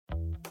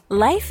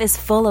Life is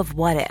full of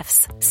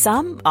what-ifs.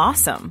 Some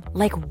awesome,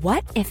 like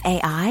what if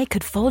AI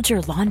could fold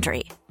your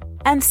laundry?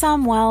 And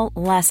some, well,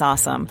 less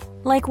awesome,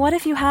 like what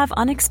if you have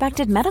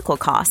unexpected medical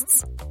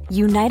costs?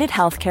 United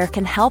Healthcare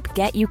can help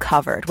get you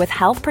covered with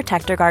Health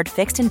Protector Guard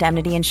fixed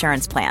indemnity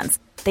insurance plans.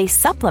 They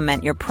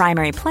supplement your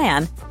primary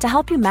plan to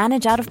help you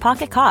manage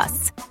out-of-pocket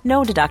costs.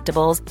 No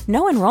deductibles,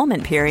 no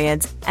enrollment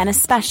periods, and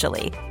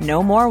especially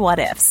no more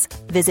what-ifs.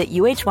 Visit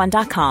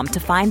uh1.com to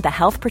find the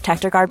Health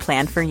Protector Guard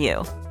plan for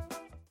you.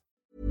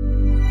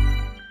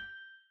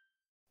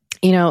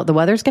 You know, the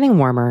weather's getting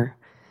warmer,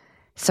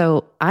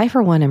 so I,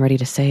 for one, am ready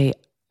to say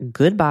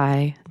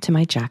goodbye to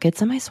my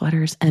jackets and my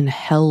sweaters and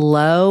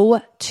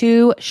hello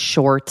to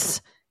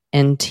shorts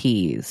and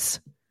tees.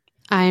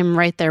 I'm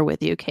right there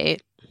with you,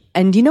 Kate.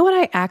 And you know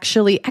what?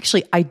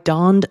 I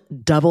donned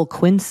double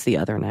quince the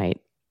other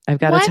night. I've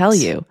got to tell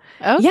you.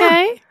 Okay.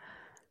 Yeah.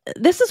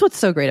 This is what's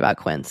so great about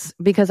quince,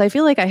 because I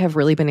feel like I have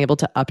really been able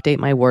to update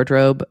my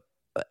wardrobe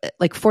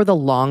like for the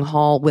long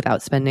haul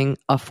without spending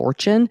a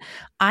fortune.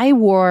 I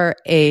wore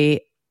a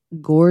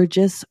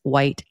gorgeous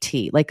white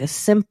tee, like a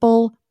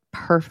simple,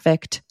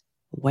 perfect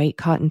white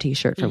cotton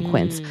t-shirt from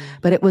Quince,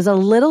 but it was a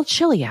little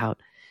chilly out.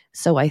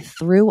 So I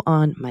threw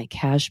on my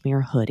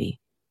cashmere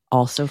hoodie,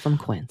 also from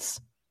Quince.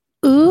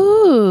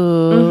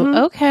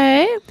 Ooh,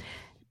 okay.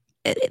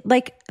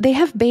 Like they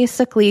have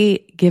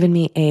basically given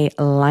me a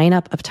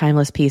lineup of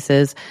timeless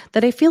pieces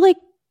that I feel like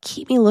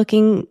keep me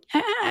looking,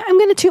 I'm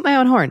going to toot my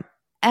own horn,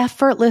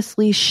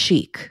 effortlessly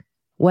chic,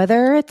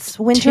 whether it's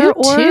winter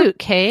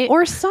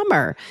or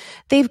summer.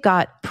 They've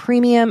got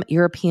premium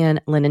European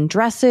linen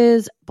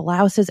dresses,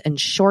 blouses, and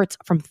shorts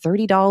from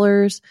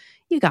 $30.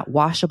 You got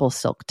washable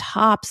silk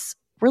tops,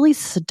 really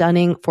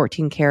stunning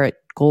 14 karat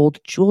gold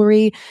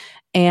jewelry,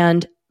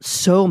 and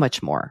so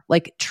much more.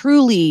 Like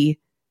truly,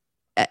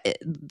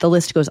 the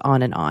list goes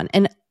on and on.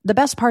 And the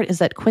best part is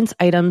that Quince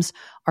items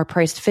are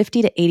priced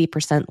 50 to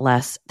 80%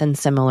 less than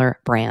similar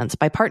brands.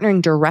 By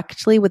partnering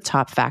directly with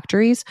top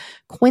factories,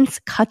 Quince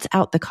cuts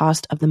out the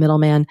cost of the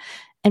middleman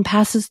and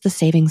passes the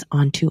savings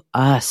on to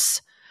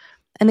us.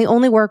 And they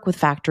only work with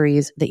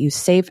factories that use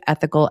safe,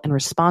 ethical, and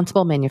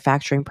responsible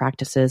manufacturing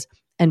practices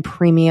and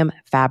premium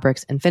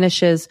fabrics and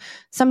finishes,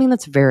 something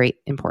that's very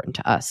important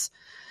to us.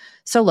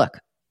 So look,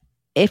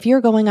 if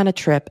you're going on a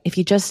trip, if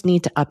you just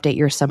need to update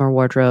your summer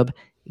wardrobe,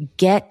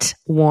 get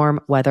warm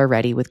weather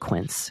ready with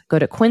Quince. Go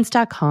to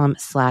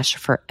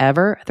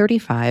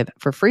quince.com/forever35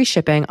 for free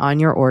shipping on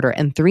your order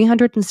and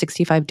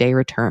 365-day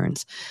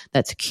returns.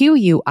 That's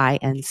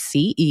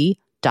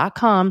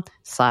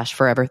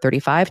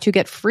QUINCE.com/forever35 to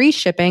get free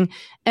shipping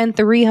and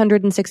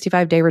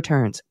 365-day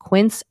returns.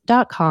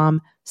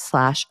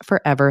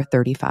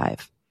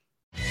 Quince.com/forever35.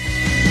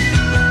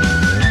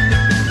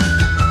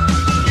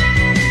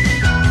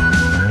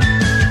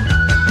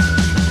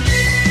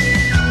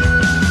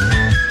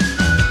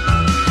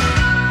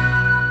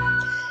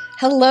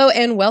 Hello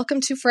and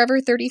welcome to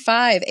Forever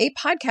 35, a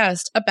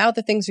podcast about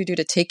the things we do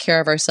to take care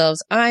of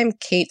ourselves. I'm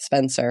Kate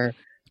Spencer.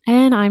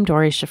 And I'm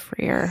Dory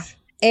Shafrir.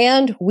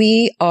 And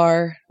we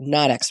are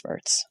not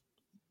experts.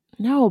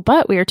 No,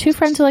 but we are two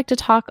friends who like to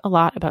talk a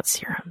lot about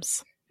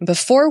serums.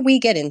 Before we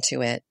get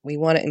into it, we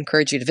want to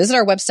encourage you to visit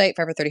our website,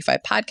 Forever 35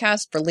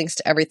 Podcast, for links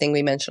to everything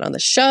we mentioned on the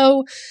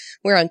show.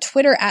 We're on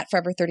Twitter at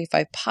Forever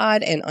 35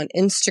 Pod and on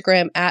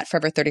Instagram at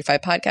Forever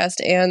 35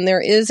 Podcast. And there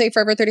is a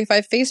Forever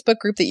 35 Facebook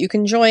group that you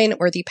can join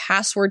where the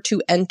password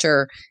to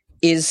enter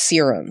is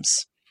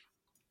serums.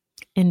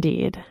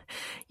 Indeed.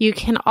 You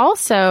can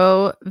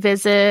also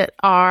visit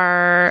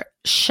our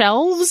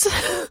shelves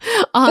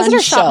on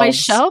Shop My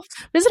Shelf.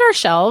 Visit our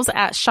shelves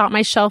at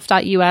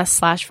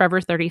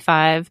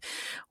shopmyshelf.us/forever35,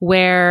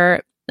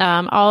 where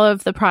all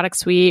of the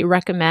products we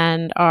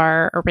recommend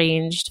are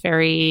arranged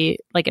in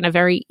a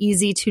very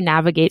easy to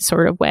navigate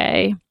sort of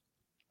way.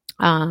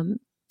 I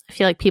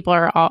feel like people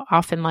are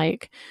often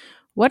like,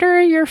 what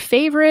are your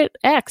favorite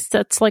X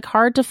that's like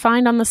hard to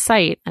find on the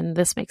site? And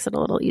this makes it a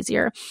little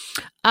easier.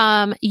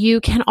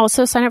 You can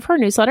also sign up for our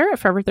newsletter at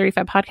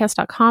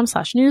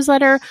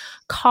forever35podcast.com/newsletter.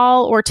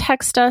 Call or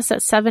text us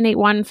at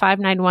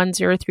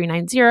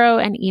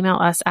 781-591-0390 and email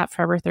us at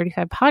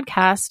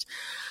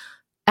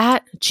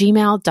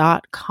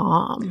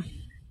forever35podcast@gmail.com.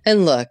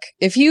 And look,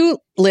 if you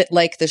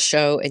like the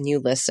show and you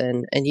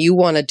listen and you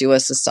want to do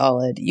us a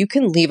solid, you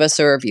can leave us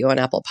a review on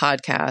Apple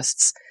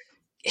Podcasts.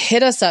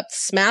 Hit us up,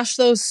 smash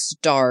those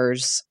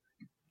stars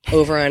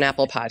over on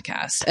Apple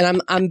Podcasts.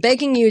 And I'm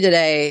begging you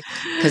today,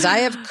 because I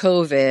have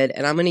COVID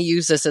and I'm going to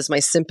use this as my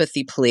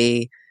sympathy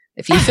plea.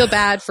 If you feel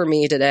bad for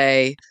me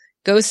today,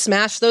 go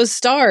smash those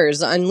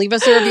stars and leave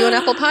us a review on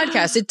Apple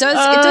Podcasts. It does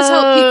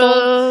help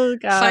people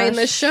find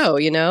the show,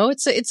 you know?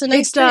 It's a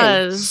nice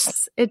thing.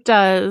 It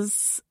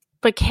does.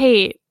 But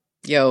Kate,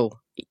 you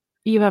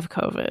have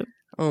COVID.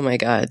 Oh my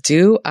God.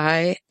 Do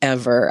I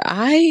ever?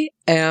 I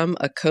am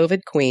a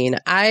COVID queen.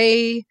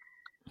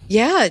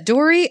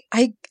 Dory,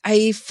 I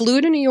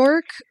flew to New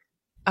York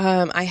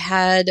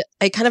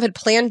I kind of had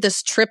planned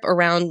this trip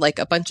around like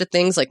a bunch of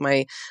things. Like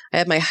I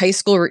had my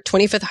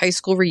 25th high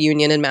school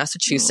reunion in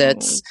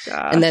Massachusetts.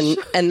 And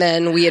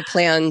then we had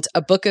planned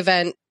a book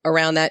event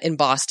around that in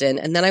Boston.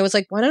 And then I was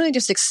like, why don't I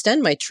just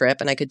extend my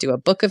trip and I could do a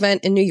book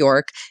event in New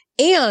York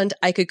and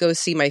I could go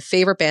see my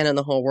favorite band in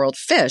the whole world,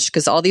 Phish,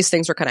 because all these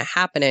things were kind of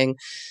happening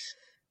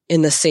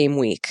in the same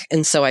week.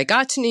 And so I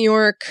got to New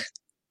York.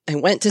 I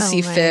went to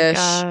see Phish.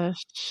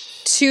 Gosh.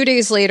 2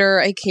 days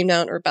later, I came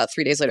down, or about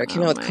 3 days later, I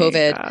came down with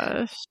COVID.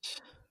 Gosh.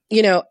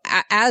 You know,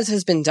 as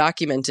has been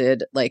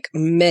documented, like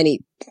many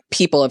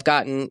people have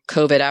gotten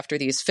COVID after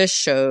these Phish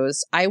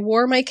shows. I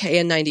wore my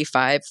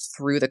KN95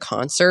 through the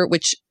concert,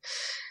 which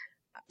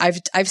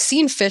I've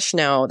seen Phish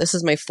now. This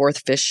is my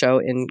fourth Phish show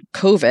in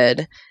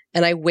COVID,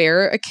 and I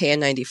wear a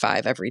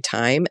KN95 every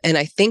time. And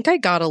I think I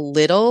got a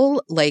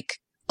little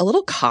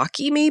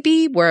cocky,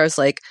 maybe, where I was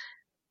like,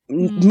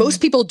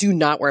 most people do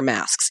not wear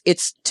masks.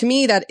 It's to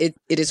me that it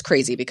is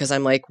crazy because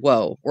I'm like,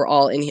 whoa, we're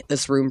all in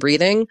this room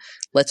breathing.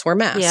 Let's wear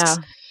masks. Yeah.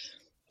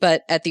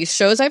 But at these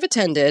shows I've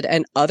attended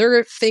and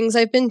other things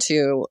I've been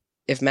to,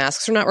 if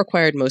masks are not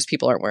required, most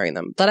people aren't wearing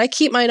them. But I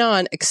keep mine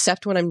on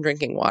except when I'm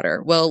drinking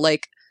water. Well,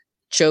 like,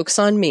 joke's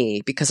on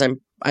me because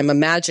I'm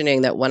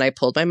imagining that when I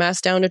pulled my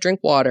mask down to drink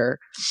water,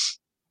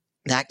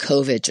 that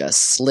COVID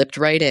just slipped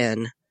right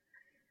in.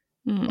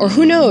 Or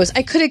who knows?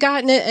 I could have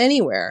gotten it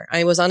anywhere.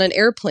 I was on an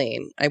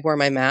airplane. I wore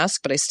my mask,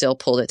 but I still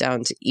pulled it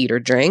down to eat or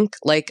drink.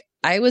 Like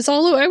I was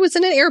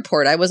in an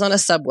airport. I was on a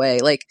subway.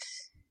 Like,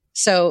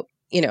 so,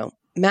 you know,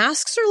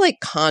 masks are like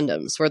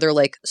condoms where they're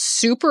like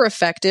super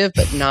effective,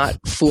 but not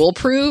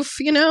foolproof,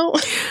 you know?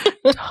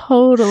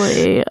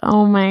 Totally.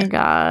 Oh my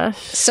gosh.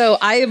 So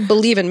I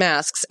believe in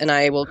masks and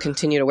I will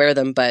continue to wear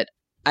them, but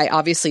I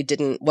obviously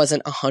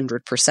wasn't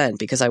 100%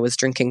 because I was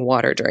drinking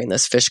water during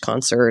this Phish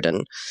concert,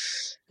 and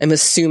I'm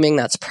assuming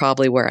that's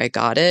probably where I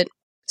got it.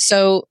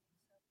 So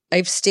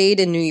I've stayed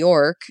in New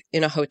York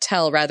in a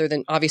hotel rather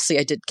than, obviously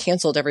I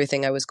canceled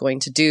everything I was going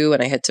to do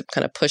and I had to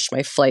kind of push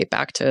my flight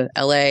back to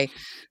LA.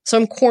 So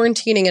I'm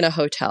quarantining in a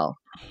hotel,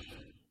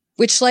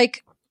 which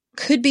like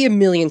could be a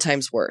million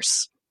times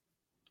worse.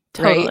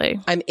 Totally. Right?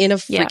 I'm in a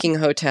freaking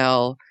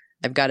hotel.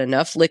 I've got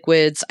enough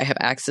liquids. I have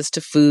access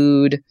to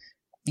food.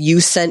 You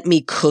sent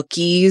me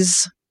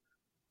cookies.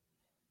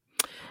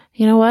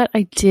 You know what?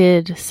 I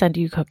did send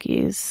you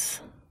cookies.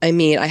 I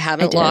mean, I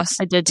haven't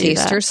lost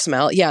taste or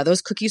smell. Yeah,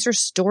 those cookies are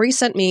Story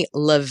sent me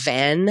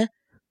Levain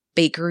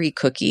bakery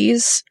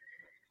cookies.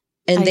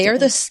 And they are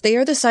the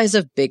size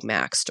of Big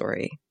Mac,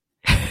 Story.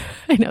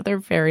 I know, they're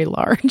very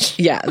large.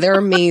 Yeah, they're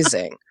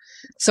amazing.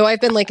 So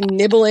I've been like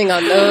nibbling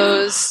on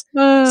those.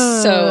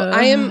 So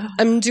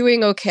I'm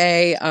doing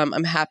okay.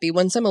 I'm happy.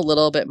 Once I'm a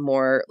little bit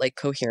more like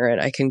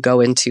coherent, I can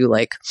go into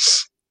like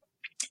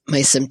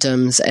my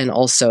symptoms and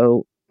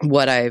also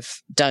what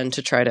I've done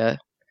to try to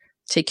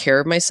take care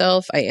of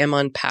myself. I am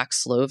on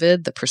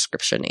Paxlovid, the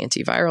prescription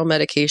antiviral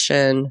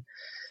medication.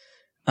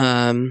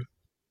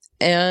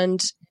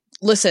 And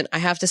listen, I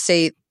have to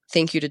say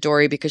thank you to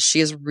Dory because she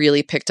has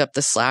really picked up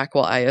the slack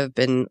while I have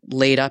been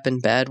laid up in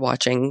bed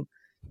watching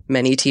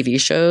many TV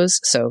shows.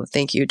 So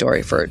thank you,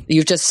 Dory,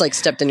 you've just like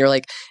stepped in. You're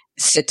like,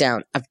 sit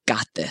down. I've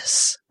got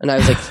this. And I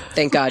was like,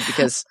 thank God,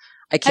 because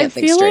I can't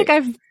think straight. I feel like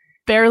I've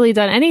barely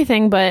done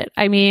anything, but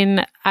I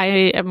mean, I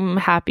am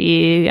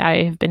happy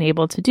I have been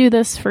able to do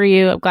this for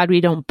you. I'm glad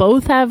we don't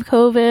both have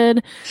COVID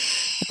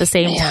at the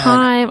same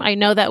time. I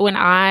know that when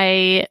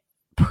I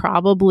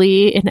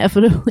probably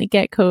inevitably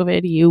get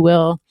COVID, you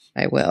will.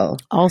 I will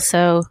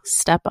also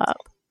step up.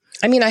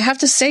 I mean, I have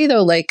to say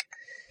though, like,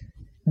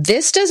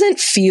 this doesn't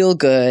feel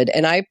good.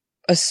 And I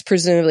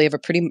presumably have a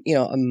pretty, you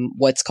know,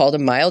 what's called a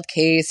mild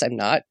case.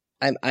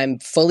 I'm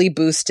fully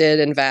boosted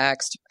and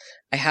vaxxed.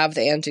 I have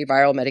the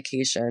antiviral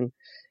medication.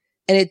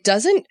 And it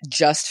doesn't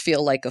just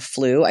feel like a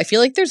flu. I feel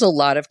like there's a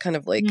lot of kind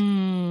of like,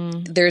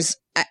 there's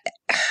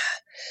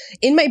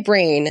in my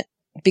brain,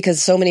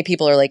 because so many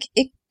people are like,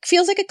 it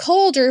feels like a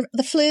cold or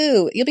the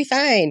flu. You'll be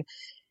fine.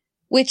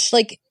 Which,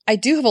 like, I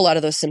do have a lot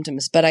of those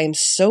symptoms, but I am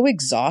so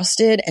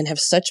exhausted and have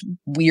such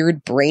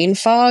weird brain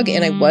fog.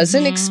 And I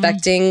wasn't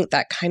expecting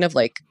that kind of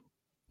like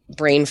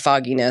brain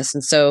fogginess.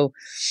 And so,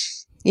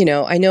 you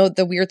know, I know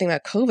the weird thing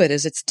about COVID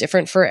is it's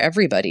different for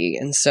everybody.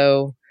 And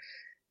so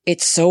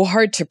it's so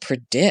hard to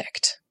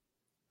predict.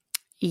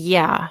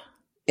 Yeah.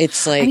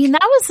 It's like, I mean,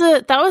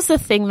 that was the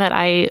thing that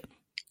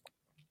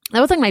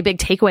was like my big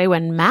takeaway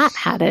when Matt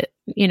had it,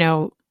 you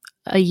know,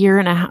 a year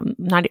and a half,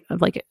 not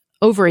like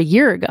over a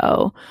year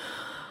ago.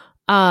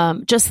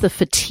 Just the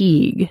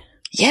fatigue.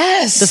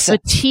 Yes. The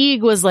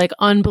fatigue was like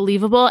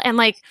unbelievable. And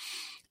like,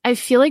 I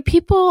feel like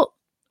people,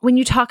 when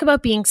you talk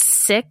about being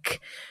sick,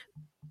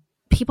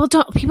 people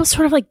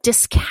sort of like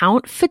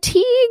discount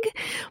fatigue,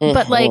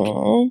 but like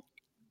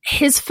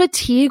his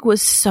fatigue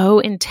was so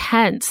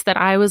intense that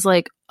I was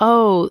like,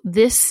 oh,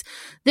 this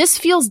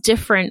feels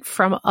different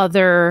from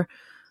other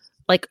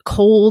like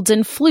colds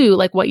and flu,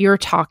 like what you're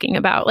talking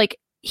about. Like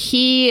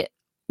he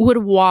would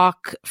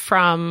walk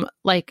from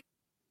like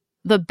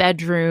the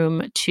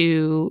bedroom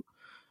to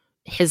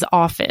his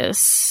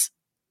office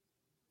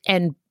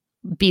and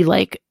be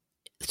like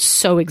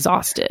so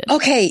exhausted.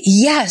 Okay.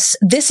 Yes.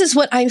 This is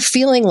what I'm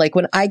feeling like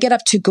when I get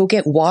up to go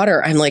get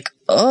water. I'm like,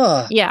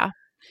 ugh. Yeah.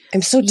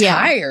 I'm so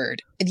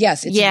tired.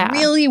 Yes. It's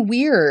really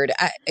weird.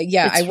 I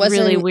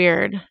wasn't really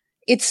weird.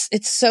 It's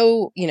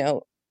so,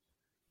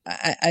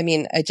 I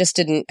mean, I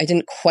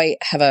didn't quite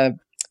have a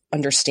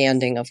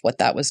understanding of what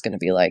that was going to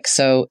be like.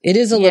 So it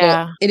is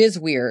it is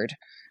weird.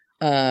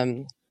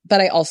 But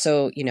I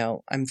also,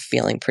 I'm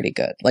feeling pretty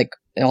good, like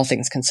all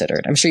things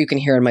considered. I'm sure you can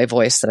hear in my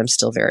voice that I'm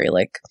still very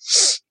like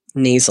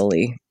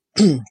nasally.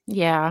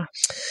 Yeah.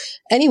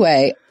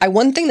 Anyway,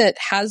 one thing that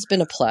has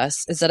been a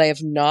plus is that I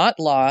have not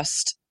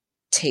lost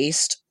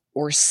taste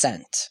or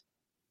scent.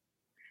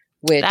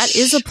 Which that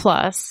is a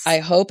plus. I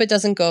hope it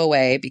doesn't go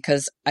away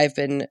because I've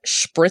been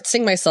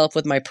spritzing myself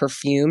with my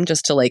perfume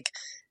just to like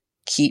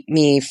keep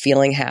me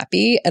feeling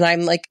happy. And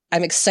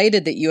I'm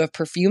excited that you have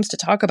perfumes to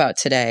talk about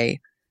today.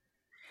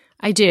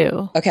 I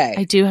do. Okay.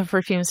 I do have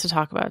perfumes to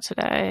talk about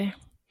today.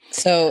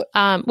 So,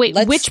 wait,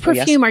 which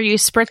perfume are you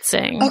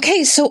spritzing?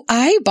 Okay. So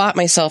I bought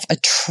myself a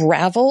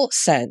travel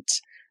scent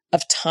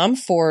of Tom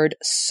Ford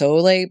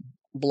Soleil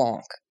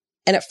Blanc.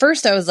 And at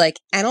first I was like,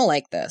 I don't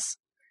like this.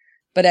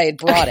 But I had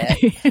brought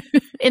it.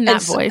 In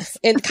that voice.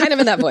 Kind of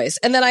in that voice.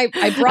 And then I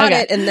brought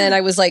it, and then I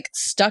was like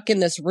stuck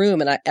in this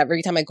room, and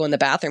every time I go in the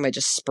bathroom, I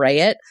just spray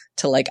it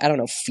to like, I don't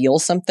know, feel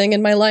something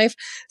in my life.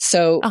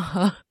 So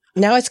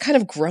now it's kind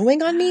of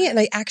growing on me, and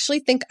I actually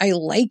think I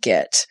like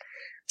it.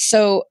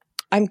 So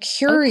I'm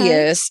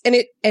curious, and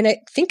I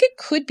think it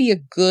could be a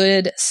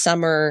good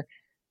summer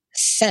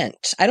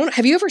scent.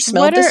 Have you ever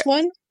smelled this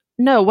one?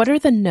 No, what are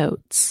the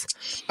notes?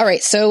 All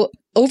right. So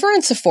over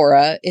on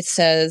Sephora, it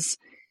says,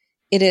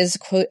 it is,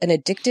 quote, an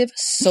addictive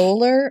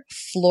solar,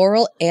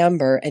 floral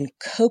amber, and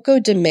coco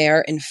de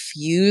mer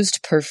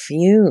infused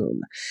perfume.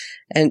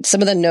 And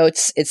some of the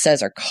notes it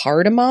says are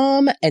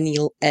cardamom and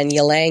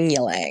ylang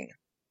ylang.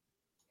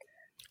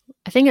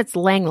 I think it's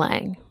lang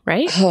lang,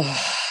 right?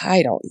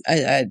 I don't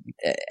know.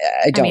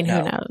 Who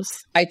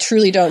knows? I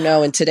truly don't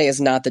know. And today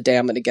is not the day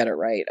I'm going to get it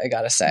right. I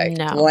got to say,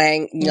 no.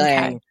 Lang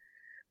Lang. Okay.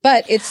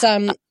 But it's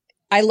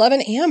I love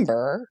an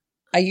amber.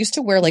 I used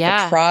to wear like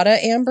a Prada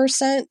amber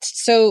scent.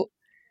 So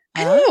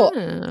I don't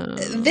know.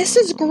 This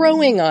is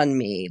growing on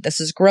me.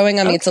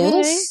 It's a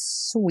little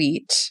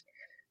sweet,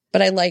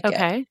 but I like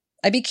it.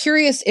 I'd be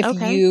curious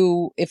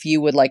if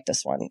you would like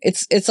this one.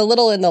 It's a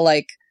little in the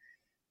like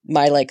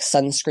my like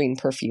sunscreen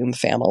perfume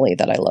family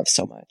that I love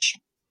so much.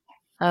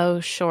 Oh,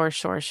 sure.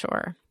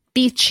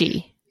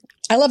 Beachy.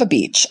 I love a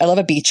beach. I love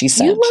a beachy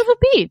scent. You love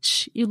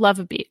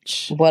a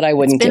beach. What I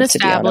wouldn't give to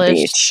be on a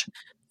beach.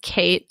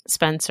 Kate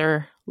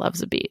Spencer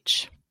loves a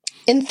beach.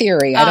 In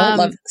theory, I don't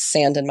love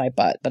sand in my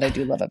butt, but I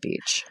do love a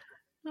beach.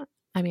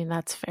 I mean,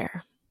 that's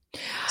fair.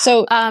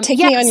 So take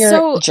me on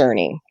your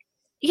journey.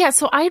 Yeah,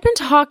 so I've been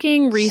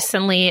talking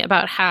recently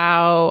about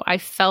how I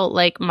felt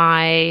like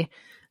my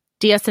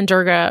DS and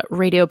Durga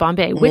Radio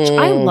Bombay, which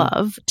I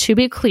love, to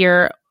be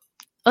clear,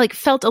 like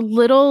felt a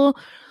little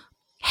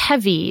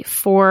heavy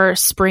for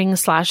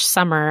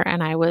spring/summer,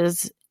 and I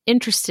was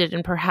interested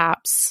in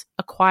perhaps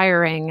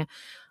acquiring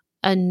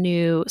a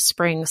new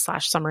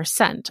spring/summer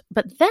scent.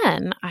 But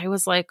then I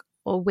was like,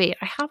 oh, wait,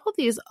 I have all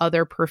these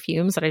other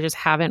perfumes that I just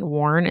haven't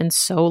worn in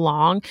so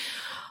long.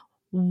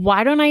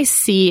 Why don't I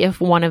see if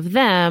one of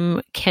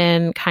them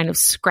can kind of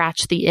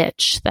scratch the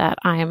itch that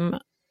I'm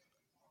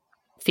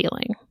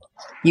feeling?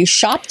 You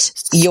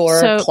shopped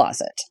your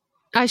closet.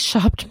 I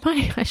shopped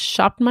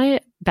my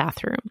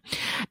bathroom,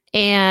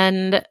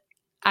 and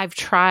I've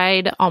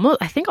tried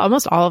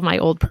almost all of my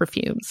old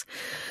perfumes.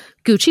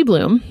 Gucci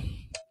Bloom,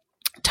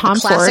 Tom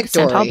Ford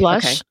Santal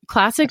Blush,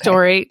 Classic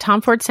Dory,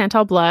 Tom Ford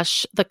Santal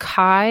Blush, the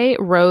Kai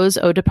Rose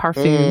Eau de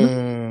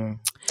Parfum.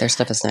 Their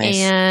stuff is nice.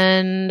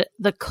 And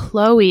the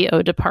Chloe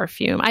Eau de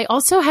Parfum. I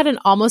also had an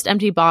almost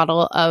empty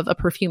bottle of a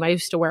perfume I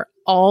used to wear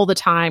all the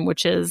time,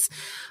 which is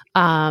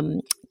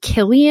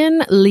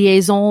Kilian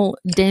Liaison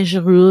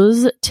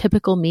Dangereuse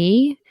Typical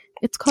Me.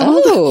 It's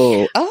called.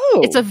 Oh.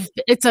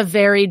 It's a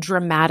very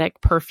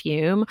dramatic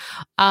perfume.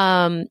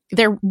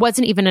 There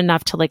wasn't even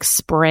enough to like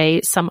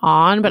spray some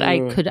on, but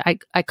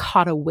I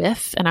caught a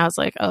whiff and I was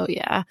like, oh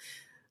yeah,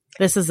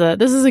 this is a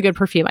good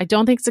perfume. I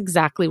don't think it's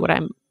exactly what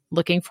I'm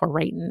looking for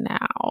right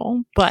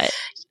now, but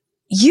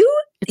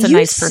it's a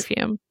nice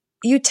perfume.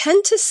 You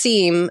tend to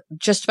seem,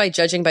 just by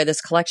judging by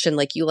this collection,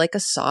 like you like a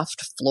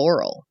soft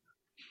floral.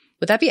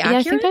 Would that be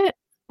accurate? Yeah,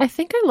 I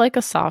think I like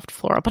a soft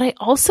floral, but I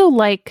also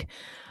like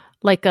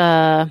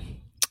I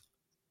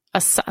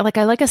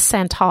like a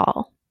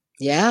Santal.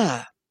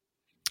 Yeah.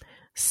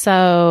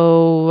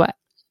 So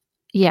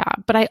yeah,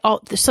 but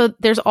so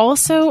there's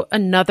also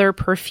another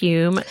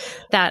perfume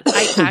that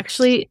I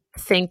actually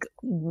think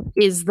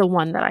is the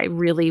one that I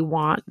really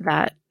want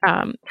that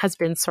has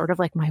been sort of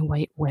like my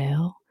white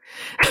whale.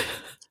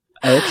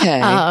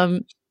 Okay.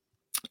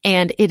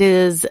 And it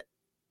is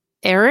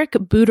Eric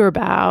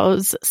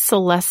Buterbau's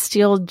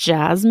Celestial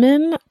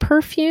Jasmine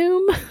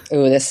perfume.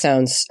 Oh, this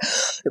sounds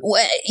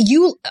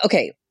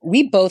okay.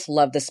 We both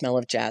love the smell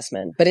of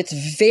jasmine, but it's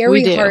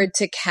very hard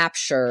to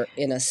capture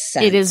in a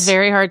scent. It is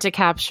very hard to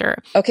capture.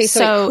 Okay,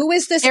 so who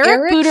is this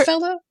Eric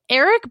fellow?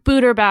 Eric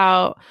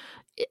Buterbau,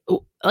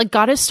 like,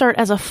 got his start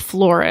as a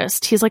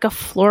florist. He's like a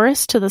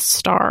florist to the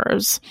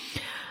stars.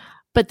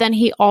 But then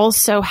he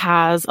also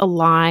has a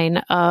line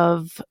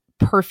of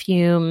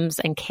perfumes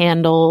and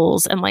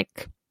candles and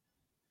like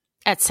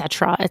et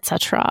cetera, et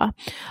cetera.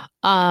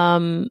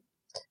 And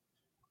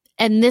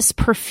this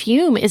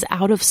perfume is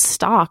out of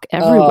stock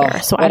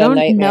everywhere. So I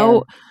don't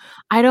know.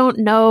 I don't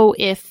know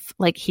if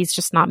like he's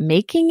just not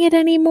making it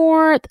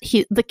anymore.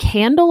 The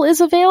candle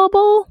is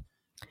available.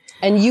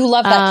 And you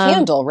love that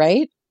candle,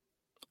 right?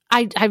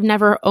 I've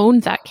never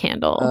owned that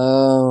candle.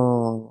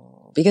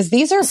 Oh, because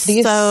these are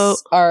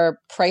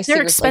pricey.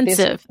 They're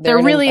expensive.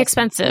 They're really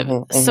expensive.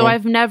 Mm-hmm, mm-hmm. So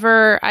I've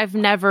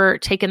never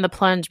taken the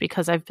plunge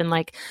because I've been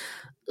like,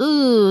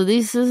 ooh,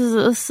 this is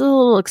a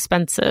little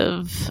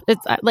expensive.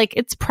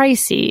 It's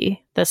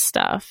pricey, this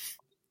stuff.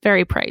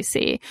 Very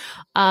pricey.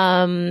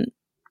 And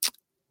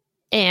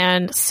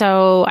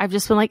so I've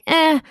just been like,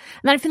 And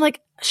then I feel like,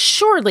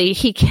 surely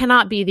he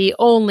cannot be the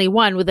only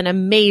one with an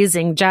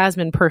amazing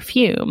jasmine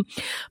perfume.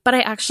 But I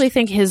actually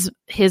think his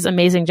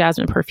amazing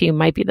jasmine perfume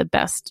might be the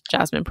best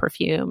jasmine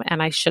perfume.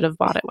 And I should have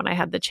bought it when I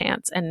had the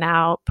chance. And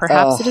now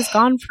perhaps it is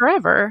gone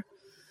forever.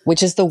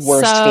 Which is the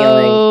worst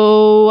feeling.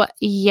 So,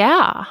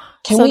 yeah.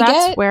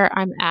 That's where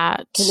I'm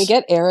at. Can we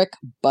get Eric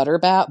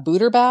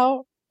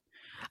Buterbau?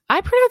 I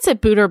pronounce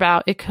it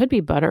Buterbau. It could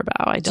be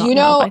Butterbau. I don't know. Do you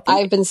know,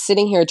 I've been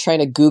sitting here trying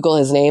to Google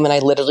his name and I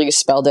literally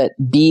spelled it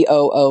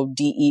Booderbow.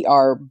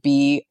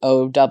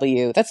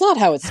 That's not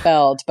how it's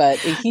spelled, but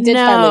he did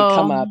finally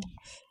come up.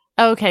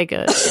 Okay,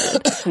 good.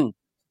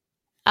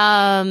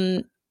 Yeah,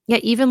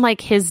 even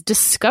like his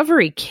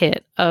discovery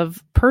kit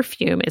of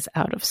perfume is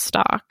out of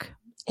stock.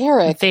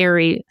 Eric.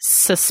 Very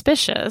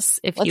suspicious,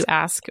 if you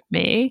ask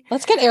me.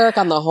 Let's get Eric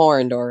on the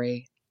horn,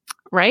 Dory.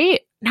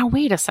 Right? Now,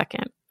 wait a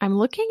second. I'm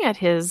looking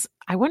at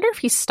I wonder if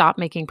he stopped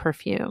making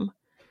perfume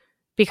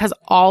because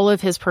pretty much all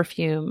of his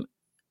perfume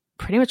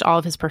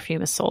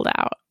is sold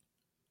out.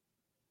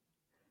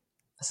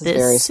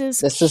 This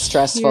is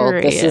stressful.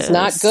 Curious. This is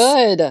not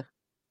good.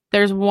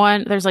 There's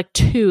like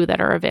 2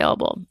 that are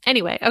available.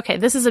 Anyway, okay,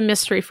 this is a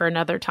mystery for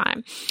another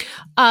time.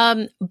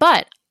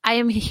 But I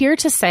am here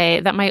to say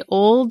that my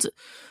old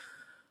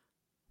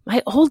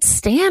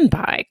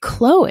standby,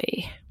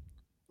 Chloe.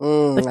 I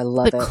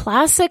love it. The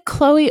classic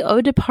Chloe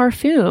Eau de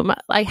Parfum.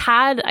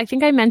 I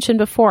think I mentioned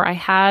before, I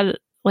had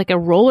like a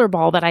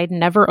rollerball that I'd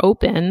never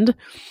opened,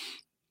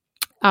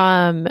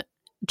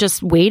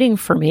 just waiting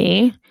for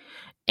me.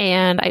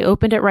 And I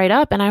opened it right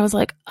up and I was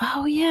like,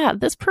 oh yeah,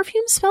 this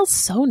perfume smells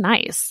so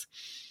nice.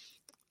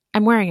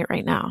 I'm wearing it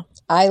right now.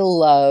 I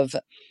love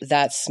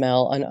that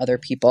smell on other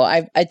people.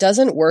 It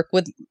doesn't work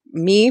with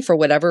me for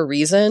whatever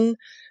reason,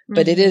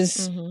 but it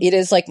is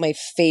like my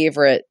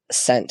favorite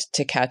scent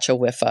to catch a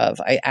whiff of.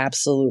 I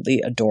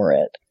absolutely adore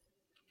it.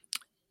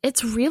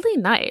 It's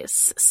really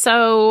nice.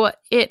 So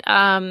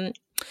the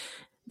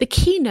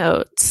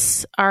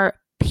keynotes are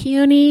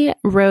peony,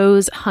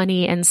 rose,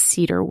 honey, and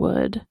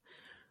cedarwood.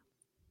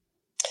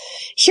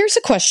 Here's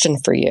a question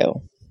for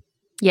you.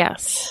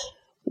 Yes.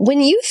 When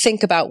you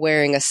think about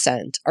wearing a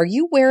scent, are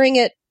you wearing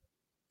it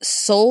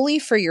solely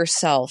for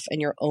yourself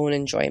and your own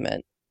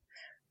enjoyment?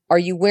 Are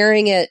you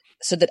wearing it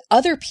so that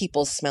other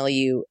people smell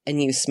you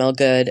and you smell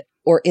good?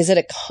 Or is it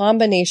a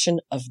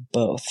combination of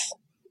both?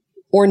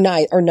 Or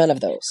none of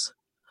those?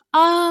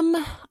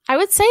 I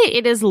would say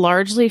it is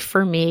largely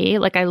for me.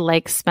 Like I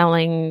like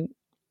smelling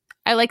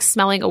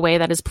a way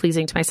that is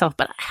pleasing to myself.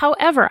 But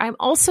however, I'm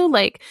also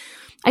like,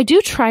 I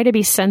do try to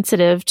be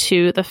sensitive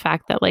to the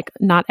fact that like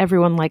not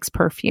everyone likes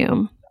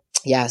perfume.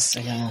 Yes,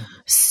 I know.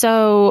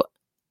 So,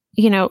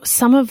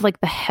 some of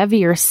like the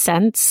heavier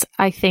scents,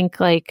 I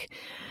think like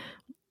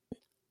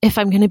if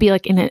I'm going to be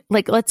like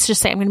let's just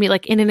say I'm going to be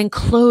like in an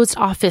enclosed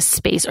office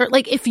space, or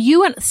like if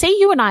you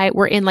and I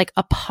were in like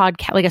a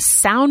podcast, like a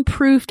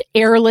soundproofed,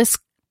 airless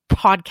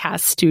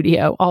podcast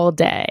studio all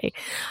day,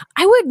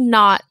 I would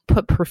not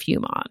put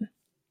perfume on.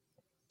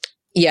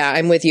 Yeah,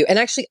 I'm with you. And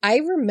actually,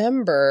 I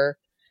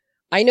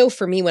know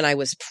for me when I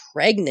was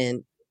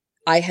pregnant,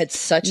 I had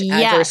such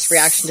adverse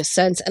reaction to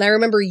scents. And I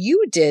remember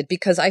you did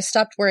because I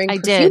stopped wearing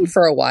perfume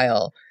for a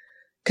while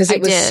because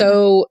it was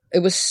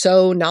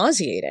so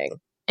nauseating.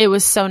 It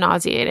was so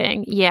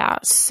nauseating. Yeah.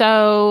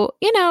 So,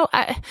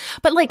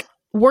 but like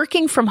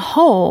working from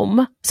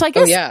home. So I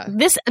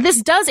guess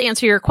this does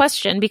answer your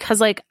question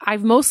because like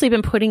I've mostly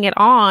been putting it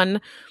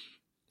on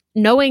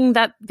knowing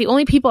that the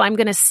only people I'm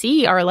going to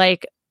see are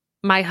like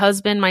my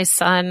husband, my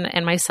son,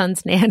 and my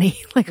son's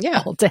nanny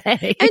all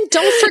day. And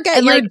don't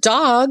forget your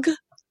dog.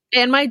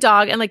 And my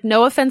dog. And like,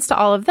 no offense to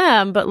all of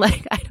them, but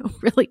like, I don't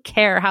really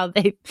care how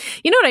they,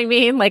 you know what I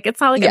mean? Like,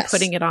 it's not like I'm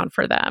putting it on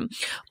for them.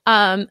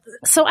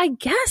 So I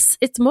guess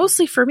it's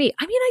mostly for me.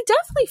 I mean, I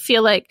definitely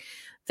feel like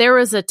there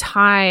was a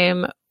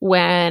time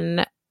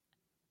when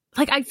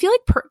like, I feel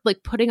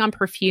like putting on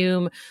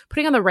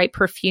the right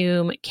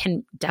perfume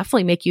can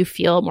definitely make you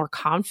feel more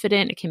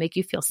confident. It can make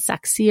you feel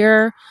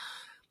sexier.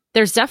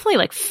 There's definitely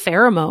like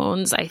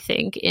pheromones, I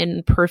think,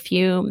 in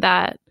perfume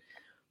that,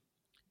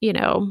 you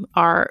know,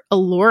 are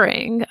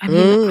alluring. I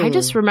mean, I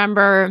just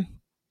remember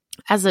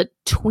as a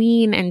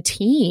tween and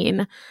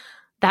teen,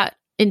 that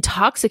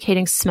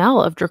intoxicating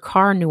smell of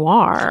Drakkar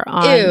Noir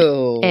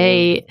on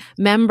a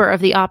member of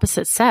the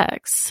opposite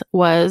sex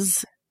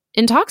was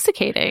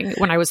intoxicating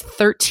when I was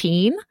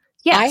 13.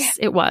 Yes,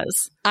 it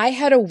was. I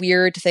had a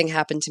weird thing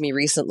happen to me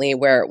recently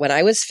where when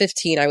I was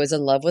 15, I was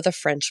in love with a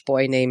French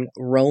boy named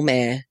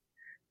Romain,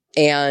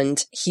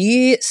 and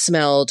he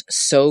smelled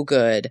so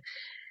good.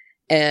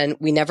 And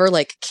we never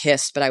like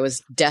kissed, but I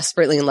was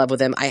desperately in love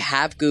with him. I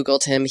have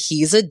Googled him.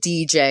 He's a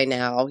DJ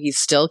now. He's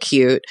still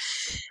cute.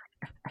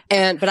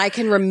 But I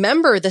can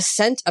remember the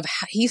scent of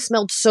how he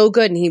smelled so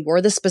good, and he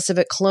wore this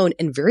specific cologne.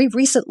 And very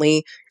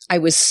recently I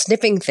was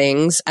sniffing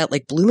things at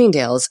like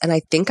Bloomingdale's, and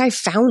I think I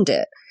found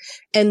it.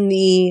 And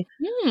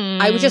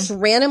I just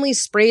randomly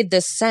sprayed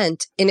this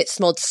scent, and it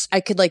smelled, I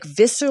could like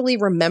viscerally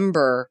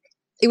remember.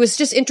 It was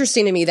just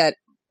interesting to me that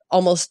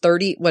almost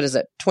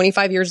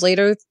 25 years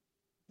later,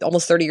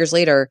 almost 30 years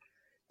later,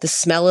 the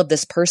smell of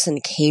this person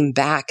came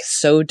back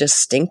so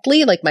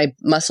distinctly. Like my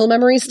muscle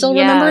memory still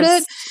remembered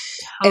it.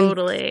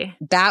 Totally.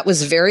 And that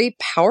was very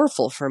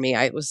powerful for me.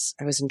 I was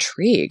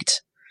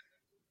intrigued.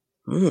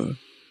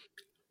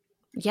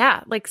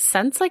 Yeah. Like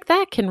scents like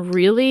that can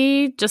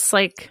really just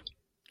like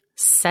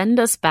send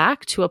us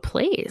back to a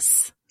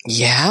place.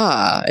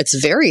 Yeah. It's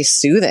very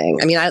soothing.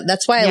 I mean,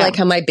 that's why I like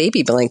how my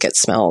baby blanket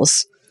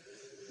smells.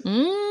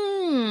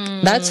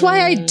 That's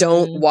why I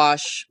don't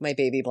wash my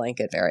baby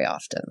blanket very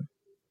often.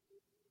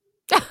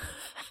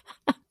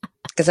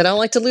 Because I don't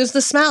like to lose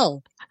the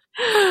smell.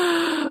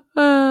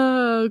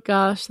 Oh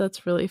gosh,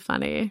 that's really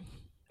funny.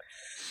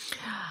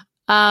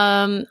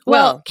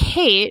 Well,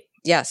 Kate,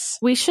 yes,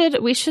 we should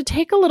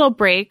take a little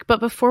break, but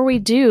before we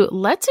do,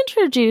 let's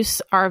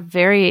introduce our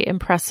very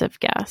impressive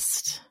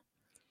guest.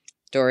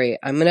 Dory,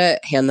 I'm going to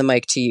hand the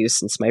mic to you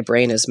since my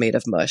brain is made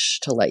of mush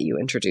to let you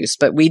introduce.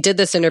 But we did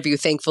this interview,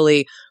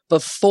 thankfully,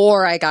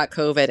 before I got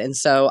COVID. And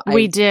so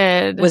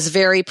I was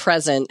very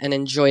present and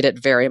enjoyed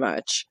it very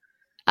much.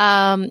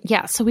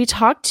 So we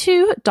talked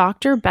to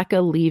Dr. Becca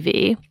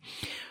Levy,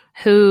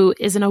 who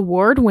is an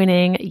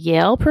award-winning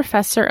Yale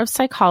professor of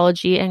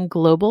psychology and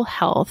global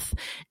health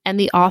and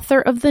the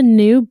author of the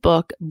new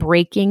book,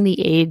 Breaking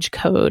the Age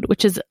Code,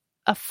 which is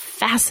a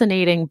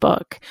fascinating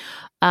book.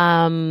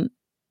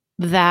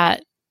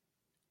 That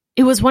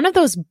it was one of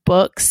those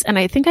books, and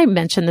I think I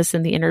mentioned this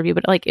in the interview,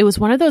 but like it was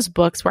one of those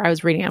books where I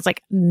was reading, I was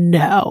like,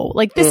 no,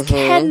 like this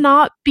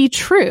cannot be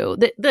true.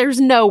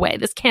 There's no way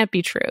this can't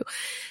be true.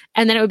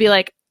 And then it would be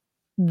like,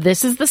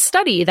 this is the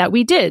study that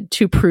we did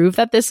to prove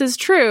that this is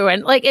true.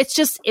 And like, it's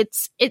just,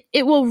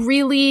 it will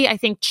really, I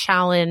think,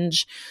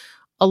 challenge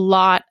a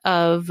lot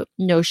of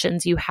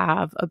notions you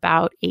have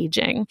about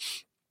aging.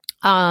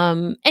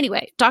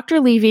 Anyway,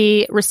 Dr.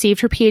 Levy received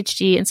her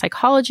PhD in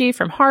psychology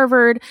from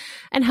Harvard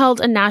and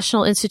held a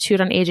National Institute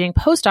on Aging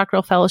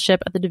postdoctoral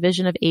fellowship at the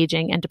Division of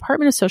Aging and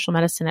Department of Social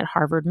Medicine at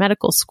Harvard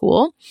Medical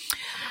School.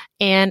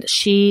 And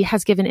she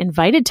has given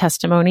invited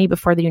testimony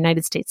before the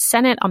United States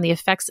Senate on the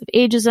effects of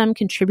ageism,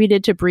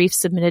 contributed to briefs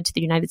submitted to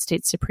the United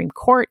States Supreme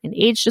Court in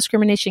age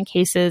discrimination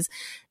cases,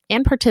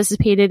 and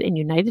participated in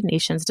United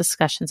Nations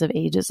discussions of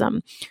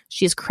ageism.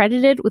 She is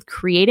credited with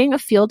creating a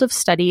field of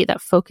study that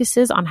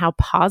focuses on how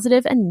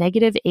positive and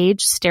negative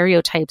age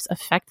stereotypes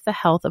affect the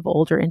health of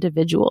older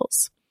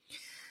individuals.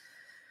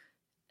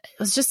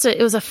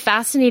 It was a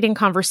fascinating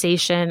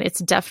conversation. It's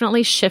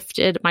definitely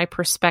shifted my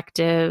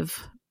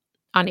perspective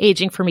on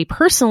aging for me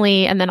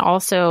personally. And then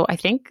also, I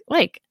think,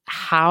 like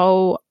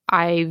how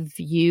I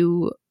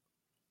view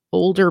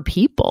older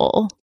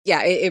people.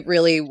 Yeah, it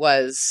really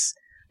was.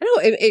 I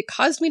don't know, it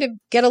caused me to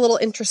get a little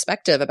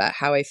introspective about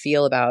how I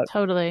feel about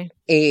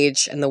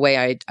age and the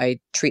way I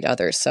treat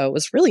others. So it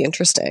was really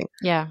interesting.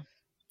 Yeah.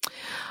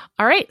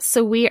 All right.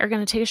 So we are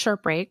going to take a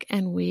short break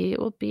and we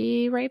will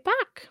be right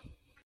back.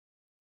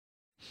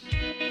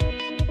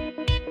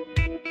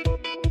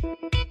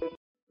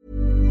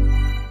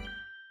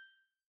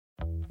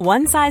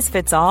 One size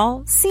fits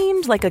all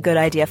seemed like a good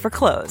idea for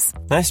clothes.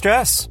 Nice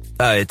dress.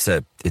 It's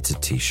a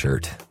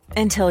t-shirt.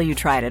 Until you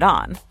tried it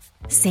on.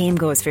 Same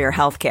goes for your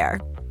healthcare.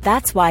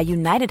 That's why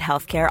United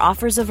Healthcare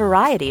offers a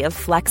variety of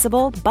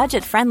flexible,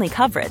 budget-friendly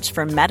coverage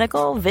for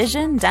medical,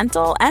 vision,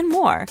 dental, and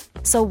more.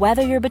 So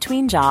whether you're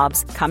between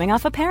jobs, coming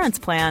off a parent's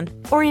plan,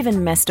 or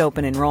even missed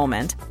open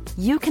enrollment,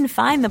 you can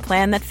find the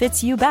plan that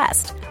fits you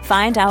best.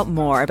 Find out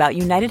more about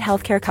United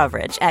Healthcare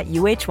coverage at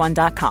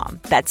uh1.com.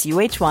 That's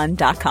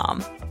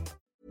uh1.com.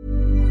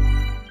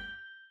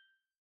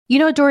 You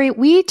know, Dory,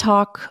 we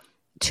talk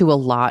to a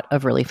lot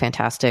of really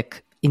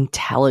fantastic,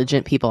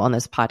 intelligent people on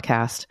this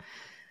podcast.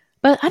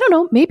 But I don't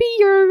know, maybe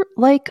you're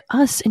like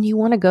us and you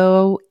want to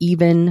go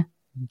even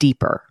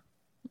deeper.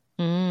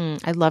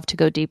 I'd love to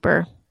go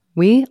deeper.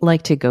 We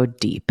like to go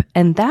deep.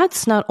 And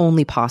that's not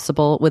only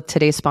possible with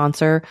today's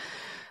sponsor,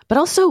 but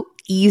also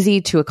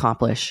easy to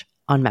accomplish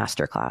on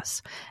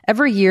Masterclass.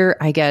 Every year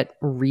I get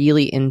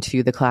really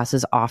into the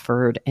classes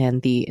offered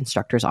and the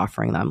instructors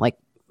offering them. Like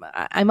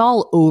I'm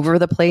all over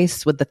the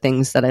place with the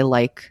things that I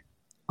like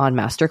on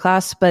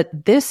Masterclass,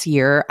 but this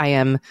year I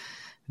am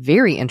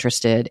very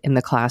interested in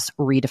the class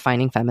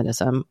Redefining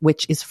Feminism,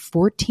 which is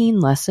 14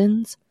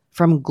 lessons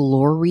from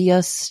Gloria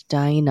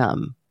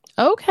Steinem.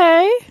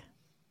 Okay.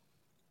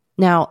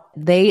 Now,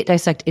 they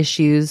dissect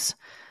issues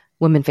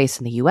women face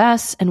in the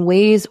US and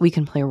ways we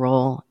can play a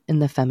role in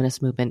the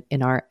feminist movement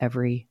in our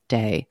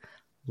everyday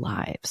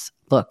lives.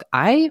 Look,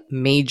 I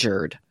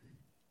majored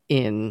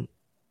in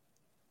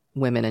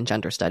women and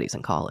gender studies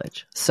in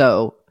college.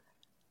 So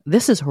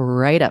this is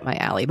right up my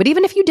alley. But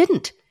even if you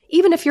didn't,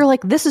 even if you're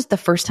like, this is the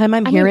first time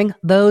I'm hearing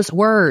those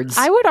words.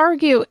 I would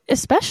argue,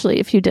 especially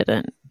if you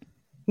didn't.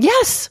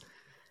 Yes.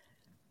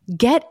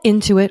 Get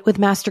into it with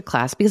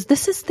Masterclass because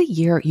this is the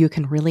year you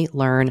can really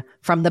learn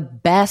from the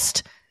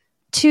best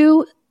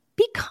to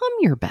become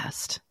your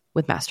best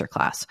with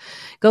Masterclass.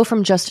 Go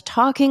from just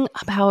talking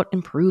about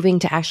improving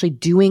to actually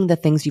doing the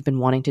things you've been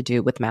wanting to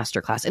do with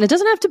Masterclass. And it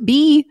doesn't have to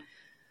be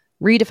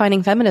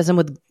redefining feminism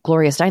with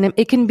Gloria Steinem.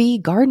 It can be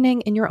gardening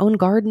in your own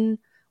garden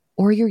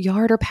or your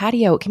yard or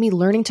patio. It can be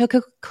learning to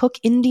cook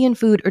Indian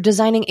food or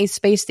designing a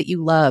space that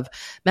you love.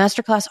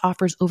 Masterclass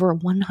offers over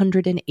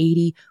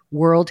 180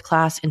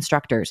 world-class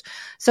instructors.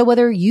 So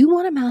whether you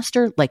want to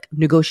master like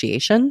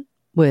negotiation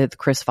with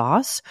Chris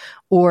Voss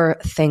or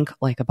think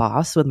like a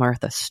boss with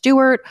Martha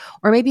Stewart,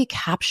 or maybe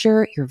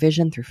capture your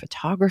vision through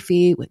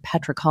photography with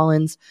Petra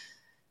Collins,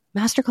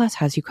 Masterclass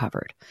has you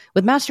covered.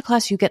 With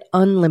Masterclass, you get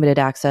unlimited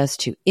access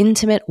to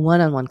intimate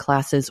one-on-one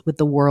classes with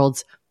the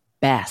world's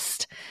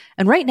best.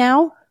 And right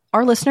now,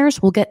 our listeners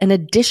will get an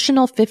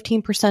additional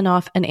 15%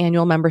 off an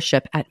annual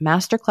membership at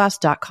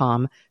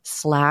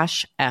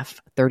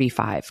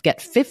masterclass.com/F35. Get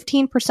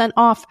 15%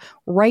 off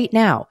right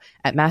now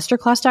at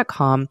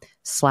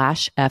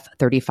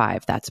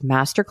masterclass.com/F35. That's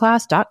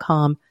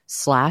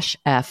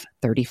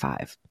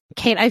masterclass.com/F35.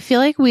 Kate, I feel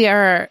like we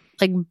are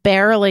like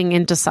barreling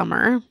into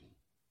summer.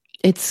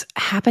 It's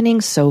happening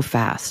so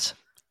fast.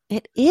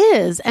 It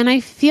is. And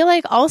I feel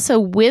like also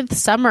with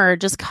summer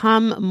just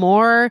come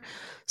more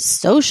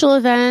social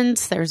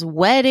events. There's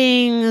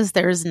weddings,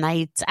 there's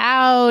nights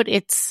out,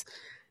 it's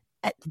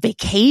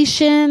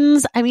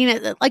vacations. I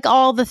mean, like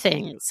all the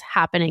things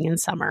happening in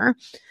summer.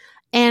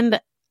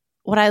 And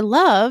what I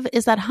love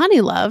is that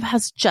Honeylove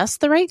has just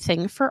the right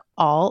thing for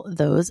all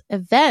those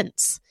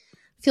events.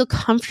 Feel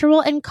comfortable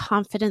and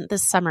confident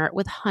this summer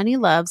with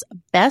Honeylove's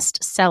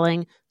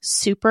best-selling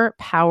Super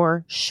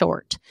Power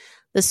Short.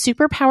 The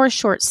Super Power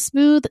Short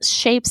smooths,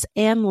 shapes,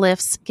 and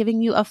lifts,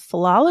 giving you a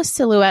flawless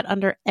silhouette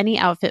under any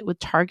outfit with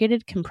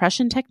targeted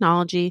compression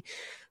technology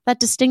that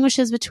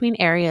distinguishes between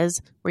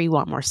areas where you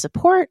want more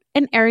support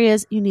and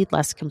areas you need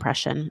less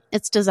compression.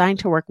 It's designed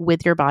to work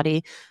with your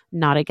body,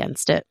 not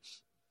against it.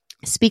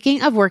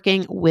 Speaking of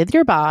working with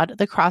your bod,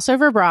 the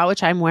crossover bra,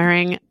 which I'm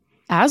wearing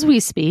as we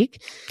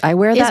speak. I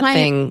wear that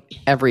thing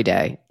every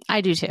day.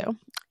 I do too.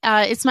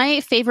 It's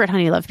my favorite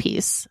Honeylove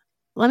piece.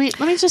 Let me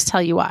just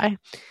tell you why.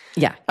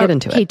 Yeah, get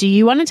into it. Okay, do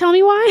you want to tell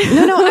me why?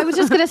 No, I was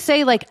just going to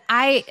say, like,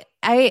 I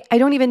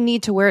don't even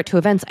need to wear it to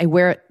events. I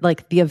wear it,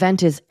 like, the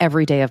event is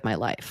every day of my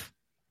life.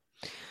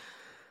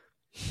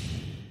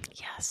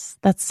 Yes,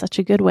 that's such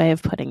a good way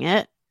of putting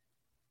it.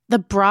 The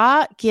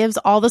bra gives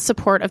all the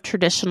support of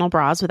traditional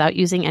bras without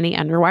using any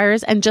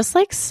underwires. And just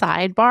like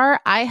sidebar,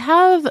 I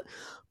have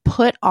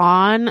put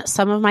on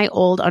some of my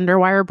old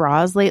underwire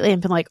bras lately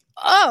and been like,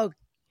 oh,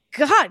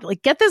 God,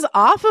 like, get this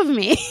off of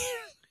me.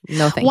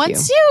 No, thank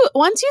you.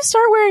 Once you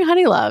start wearing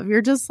Honeylove,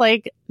 you're just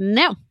like,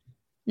 no,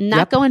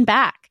 not going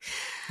back.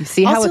 You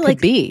see how it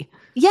could be.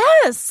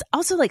 Yes.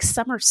 Also, like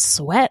summer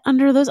sweat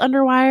under those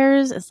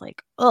underwires is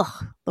like,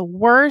 ugh, the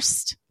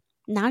worst.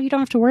 Now you don't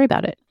have to worry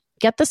about it.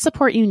 Get the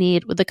support you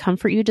need with the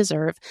comfort you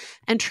deserve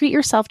and treat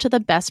yourself to the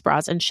best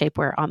bras and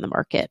shapewear on the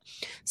market.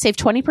 Save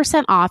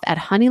 20% off at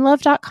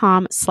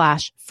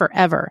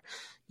honeylove.com/forever.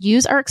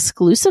 Use our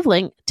exclusive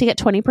link to get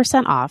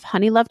 20% off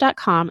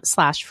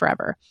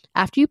honeylove.com/forever.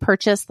 After you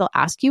purchase, they'll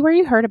ask you where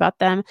you heard about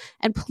them,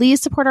 and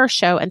please support our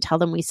show and tell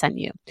them we sent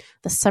you.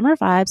 The summer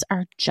vibes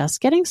are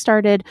just getting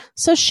started,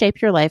 so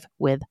shape your life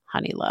with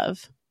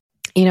Honeylove.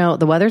 You know,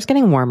 the weather's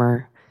getting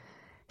warmer,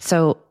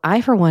 so I,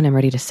 for one, am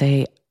ready to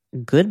say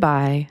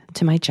goodbye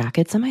to my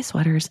jackets and my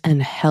sweaters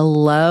and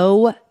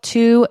hello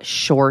to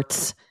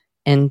shorts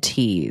and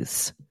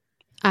tees.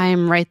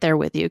 I'm right there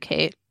with you,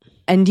 Kate.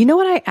 And you know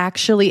what? I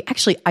actually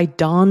I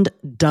donned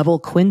double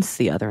quince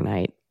the other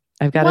night.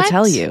 I've got to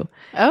tell you.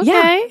 Okay.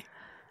 Yeah.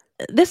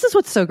 This is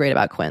what's so great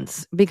about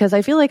quince, because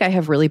I feel like I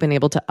have really been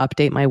able to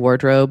update my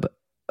wardrobe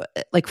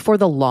like for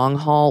the long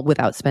haul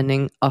without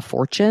spending a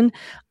fortune.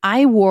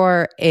 I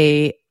wore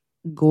a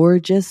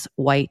gorgeous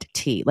white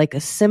tee, like a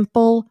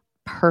simple,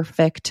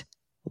 perfect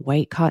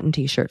white cotton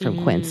t-shirt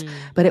from Quince,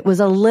 but it was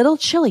a little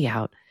chilly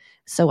out.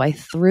 So I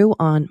threw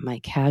on my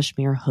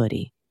cashmere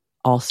hoodie,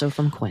 also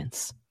from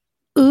Quince.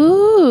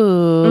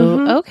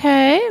 Ooh,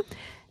 okay.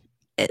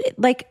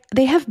 Like,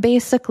 they have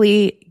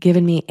basically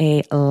given me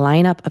a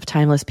lineup of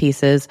timeless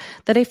pieces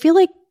that I feel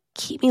like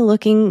keep me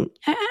looking,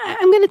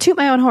 I'm going to toot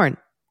my own horn,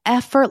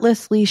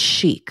 effortlessly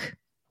chic.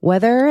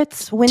 Whether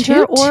it's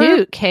winter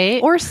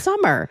or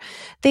summer.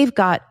 They've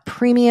got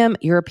premium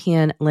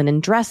European linen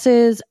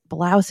dresses,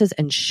 blouses,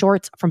 and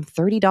shorts from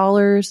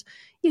 $30.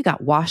 You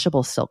got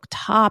washable silk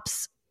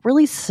tops,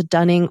 really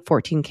stunning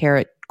 14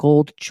 karat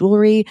gold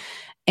jewelry,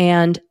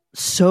 and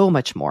so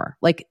much more.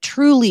 Like,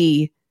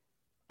 truly,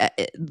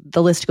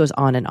 the list goes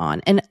on and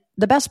on. And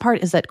the best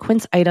part is that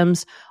Quince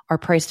items are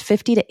priced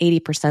 50 to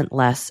 80%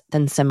 less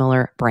than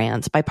similar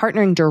brands. By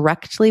partnering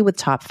directly with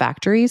top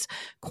factories,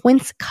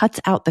 Quince cuts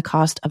out the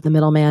cost of the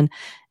middleman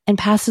and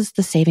passes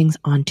the savings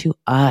on to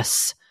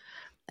us.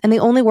 And they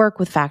only work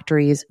with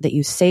factories that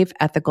use safe,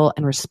 ethical,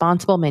 and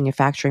responsible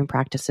manufacturing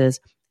practices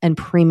and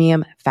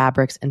premium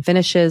fabrics and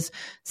finishes,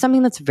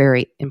 something that's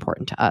very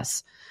important to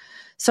us.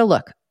 So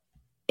look,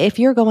 if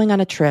you're going on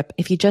a trip,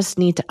 if you just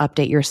need to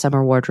update your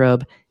summer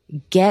wardrobe,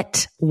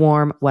 get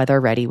warm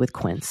weather ready with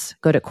Quince.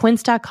 Go to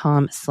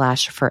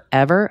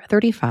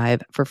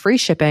quince.com/forever35 for free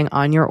shipping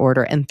on your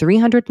order and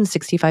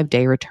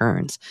 365-day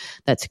returns.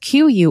 That's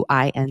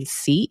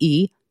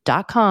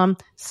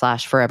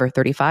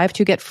QUINCE.com/forever35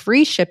 to get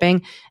free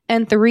shipping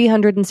and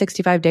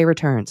 365-day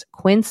returns.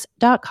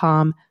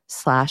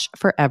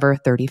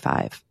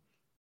 Quince.com/forever35.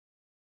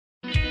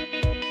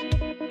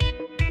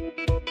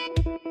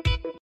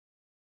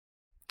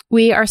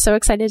 We are so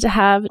excited to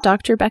have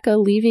Dr. Becca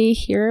Levy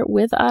here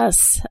with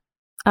us.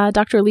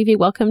 Dr. Levy,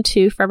 welcome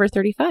to Forever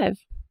 35.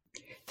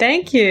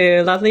 Thank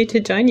you. Lovely to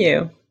join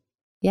you.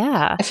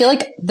 Yeah. I feel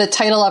like the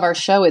title of our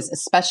show is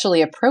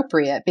especially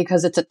appropriate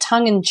because it's a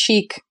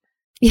tongue-in-cheek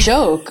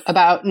joke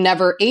about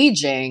never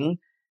aging.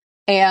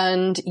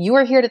 And you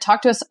are here to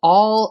talk to us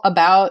all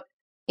about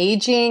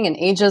aging and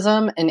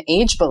ageism and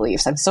age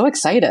beliefs. I'm so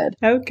excited.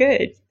 Oh,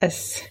 good.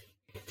 Yes.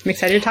 I'm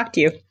excited to talk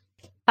to you.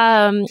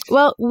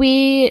 Well,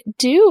 we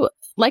do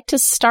like to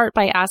start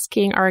by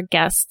asking our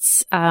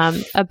guests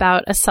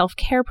about a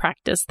self-care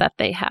practice that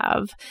they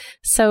have.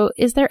 So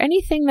is there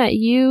anything that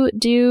you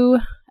do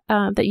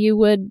that you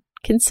would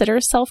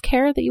consider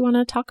self-care that you want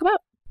to talk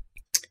about?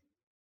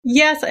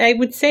 Yes, I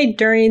would say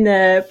during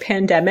the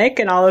pandemic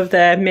and all of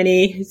the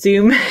many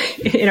Zoom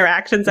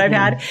interactions I've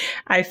had,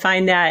 I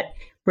find that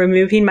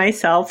removing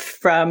myself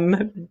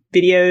from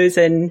videos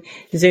and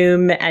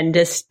Zoom and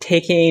just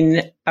taking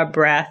a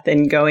breath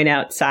and going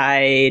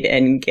outside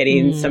and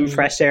getting some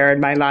fresh air in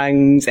my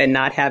lungs and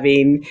not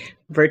having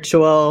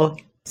virtual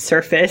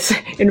surface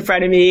in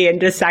front of me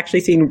and just actually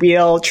seeing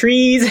real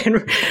trees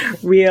and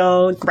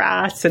real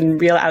grass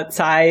and real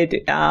outside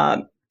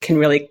can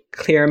really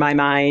clear my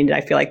mind.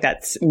 I feel like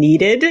that's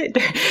needed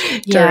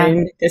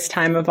during this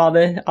time of all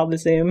the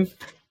Zoom.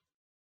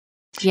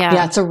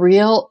 Yeah, it's a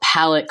real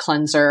palate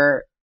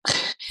cleanser.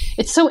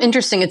 It's so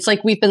interesting. It's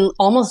like we've been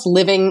almost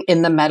living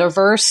in the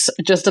metaverse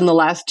just in the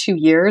last 2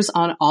 years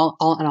on all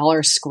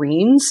our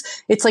screens.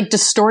 It's like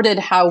distorted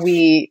how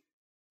we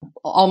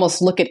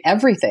almost look at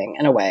everything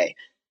in a way.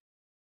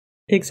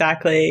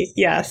 Exactly.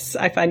 Yes.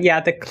 I find,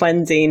 the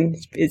cleansing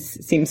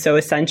seems so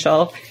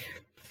essential.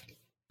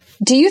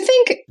 Do you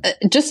think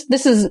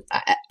this is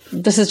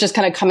just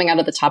kind of coming out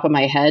of the top of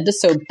my head,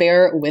 so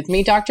bear with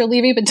me, Dr.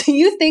 Levy, but do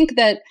you think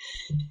that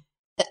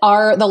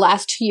the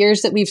last 2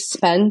 years that we've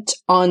spent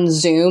on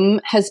Zoom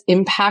has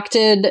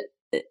impacted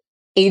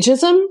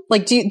ageism?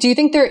 Like, do you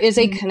think there is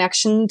a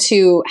connection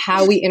to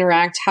how we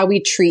interact, how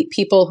we treat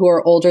people who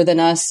are older than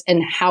us,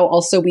 and how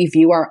also we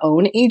view our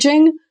own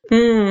aging?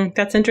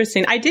 That's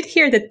interesting. I did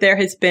hear that there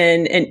has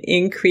been an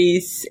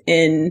increase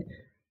in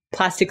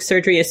plastic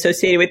surgery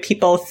associated with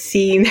people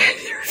seeing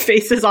their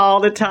faces all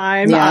the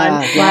time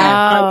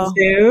on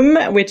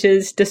Zoom, which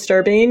is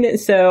disturbing.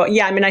 So,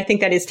 I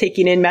think that is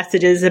taking in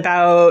messages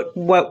about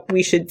what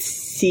we should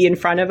see in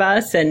front of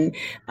us. And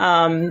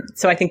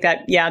so I think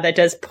that, that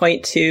does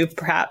point to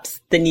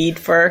perhaps the need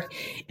for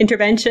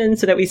intervention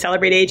so that we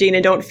celebrate aging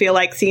and don't feel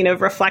like seeing a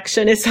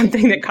reflection is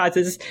something that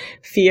causes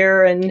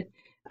fear and,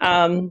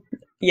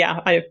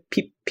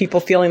 people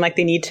feeling like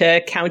they need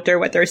to counter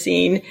what they're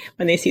seeing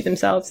when they see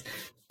themselves.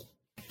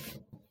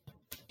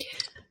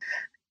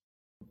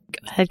 Go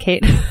ahead,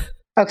 Kate.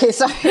 Okay,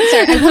 sorry.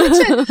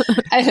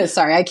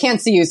 I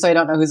can't see you, so I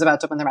don't know who's about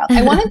to open their mouth.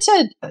 I wanted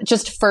to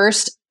just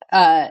first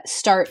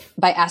start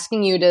by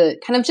asking you to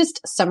kind of just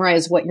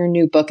summarize what your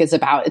new book is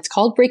about. It's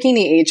called Breaking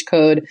the Age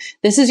Code.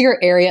 This is your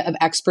area of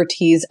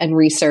expertise and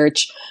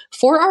research.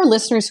 For our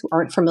listeners who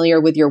aren't familiar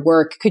with your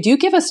work, could you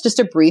give us just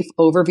a brief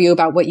overview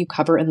about what you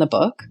cover in the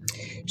book?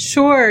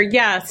 Sure.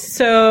 Yes.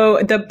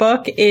 So the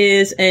book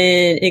is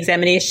an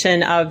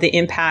examination of the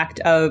impact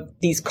of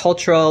these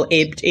cultural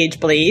age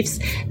beliefs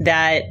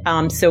that,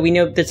 so we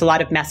know there's a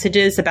lot of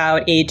messages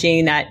about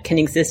aging that can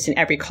exist in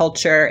every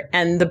culture.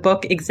 And the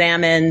book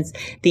examines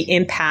the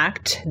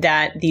impact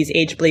that these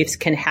age beliefs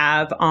can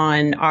have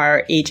on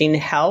our aging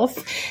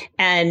health.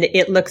 And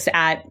it looks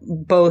at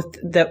both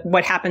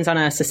what happens on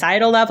a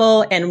societal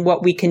level and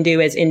what we can do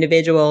as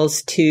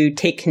individuals to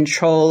take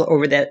control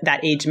over that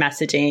age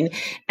messaging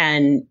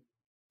and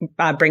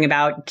bring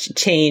about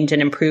change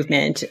and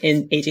improvement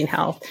in aging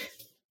health.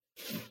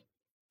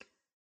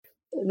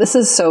 This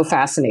is so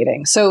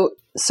fascinating. So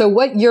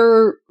what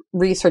your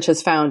research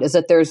has found is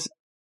that there's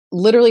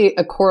literally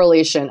a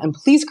correlation, and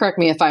please correct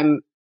me if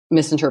I'm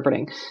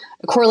misinterpreting,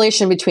 a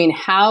correlation between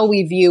how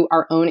we view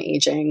our own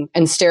aging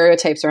and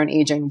stereotypes around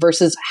aging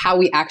versus how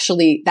we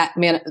actually,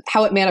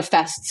 how it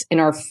manifests in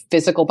our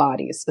physical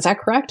bodies. Is that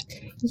correct?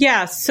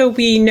 Yeah. So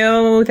we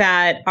know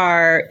that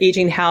our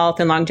aging health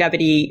and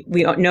longevity,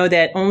 we know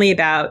that only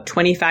about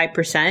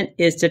 25%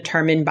 is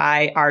determined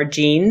by our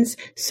genes.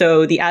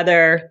 So the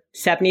other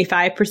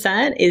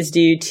 75% is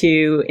due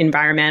to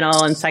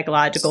environmental and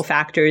psychological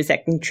factors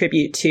that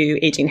contribute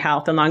to aging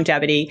health and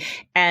longevity.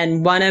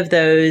 And one of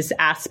those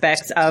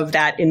aspects of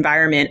that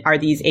environment are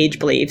these age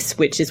beliefs,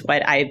 which is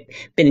what I've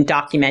been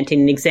documenting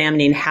and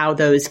examining how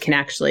those can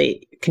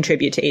actually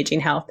contribute to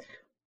aging health.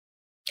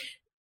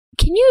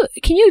 Can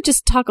you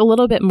just talk a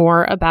little bit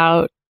more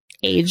about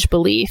age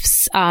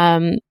beliefs?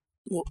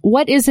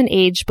 What is an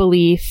age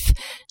belief?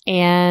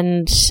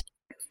 And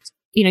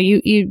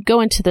you go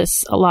into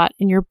this a lot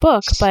in your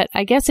book, but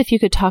I guess if you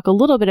could talk a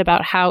little bit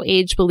about how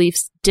age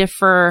beliefs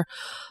differ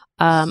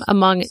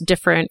among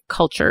different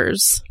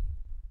cultures.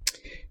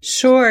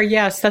 Sure.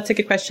 Yes, that's a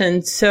good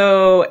question.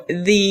 So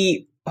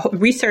the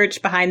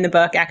research behind the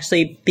book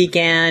actually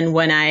began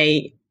when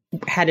I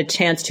had a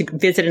chance to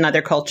visit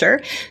another culture.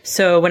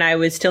 So when I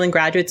was still in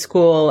graduate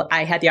school,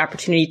 I had the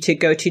opportunity to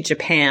go to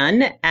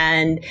Japan,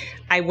 and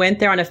I went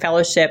there on a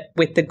fellowship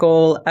with the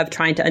goal of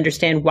trying to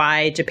understand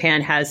why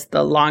Japan has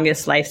the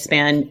longest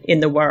lifespan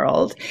in the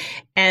world.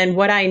 And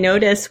what I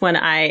noticed when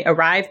I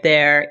arrived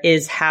there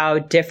is how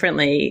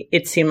differently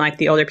it seemed like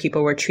the older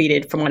people were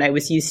treated from what I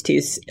was used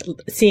to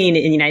seeing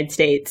in the United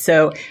States.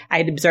 So I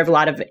had observed a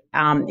lot of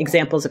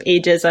examples of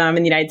ageism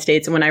in the United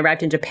States. And when I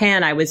arrived in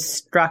Japan, I was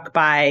struck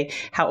by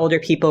how older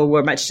people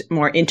were much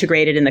more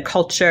integrated in the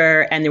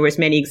culture. And there was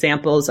many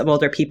examples of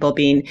older people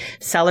being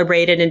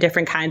celebrated in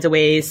different kinds of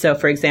ways. So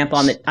for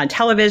example, on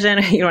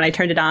television, when I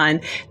turned it on,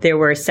 there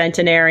were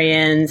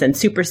centenarians and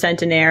super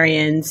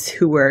centenarians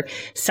who were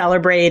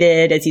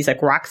celebrated as these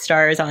like rock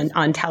stars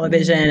on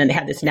television. And they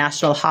had this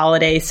national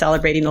holiday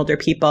celebrating older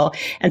people.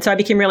 And so I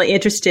became really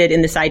interested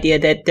in this idea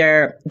that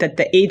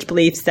the age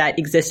beliefs that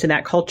exist in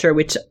that culture,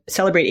 which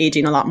celebrate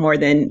aging a lot more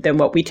than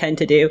what we tend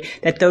to do,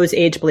 that those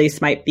age beliefs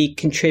might be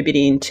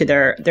contributing to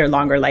their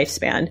longer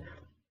lifespan.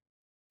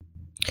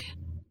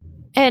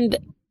 And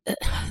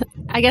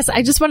I guess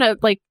I just want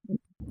to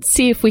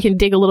see if we can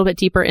dig a little bit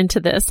deeper into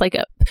this.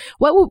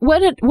 What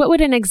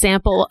would an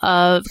example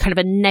of kind of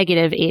a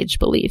negative age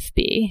belief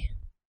be?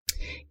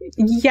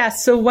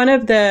 Yes. So one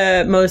of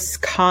the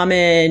most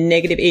common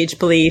negative age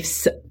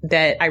beliefs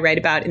that I write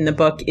about in the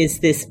book is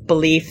this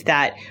belief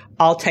that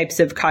all types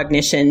of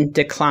cognition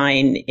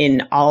decline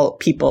in all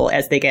people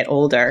as they get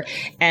older.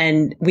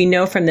 And we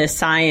know from the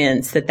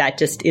science that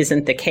just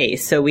isn't the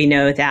case. So we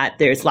know that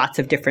there's lots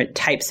of different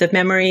types of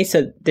memory.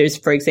 So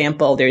for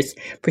example, there's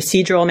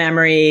procedural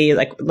memory,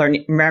 like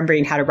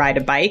remembering how to ride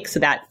a bike. So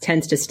that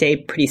tends to stay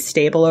pretty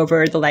stable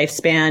over the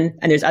lifespan.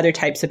 And there's other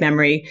types of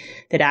memory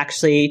that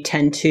actually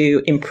tend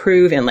to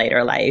improve in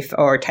later life,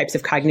 or types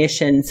of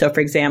cognition. So for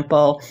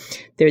example,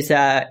 there's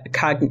a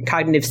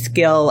cognitive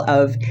skill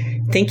of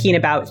thinking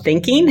about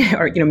thinking,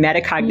 or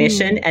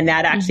metacognition, and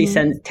that actually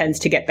tends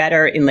to get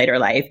better in later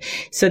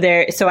life. So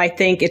I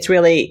think it's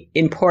really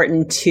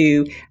important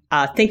to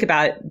think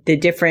about the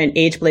different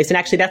age beliefs. And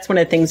actually, that's one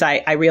of the things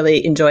I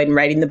really enjoyed in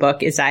writing the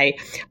book is I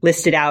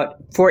listed out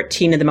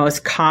 14 of the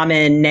most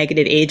common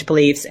negative age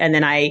beliefs, and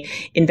then I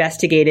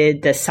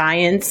investigated the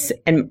science,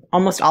 and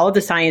almost all of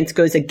the science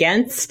goes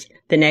against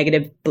the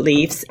negative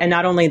beliefs. And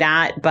not only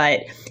that,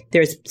 but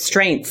there's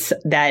strengths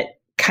that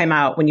come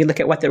out when you look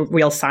at what the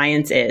real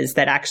science is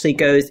that actually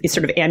is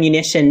sort of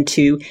ammunition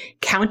to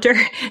counter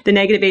the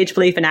negative age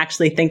belief and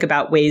actually think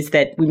about ways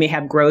that we may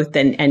have growth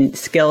and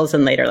skills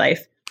in later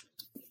life.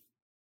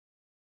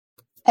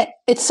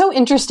 It's so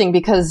interesting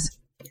because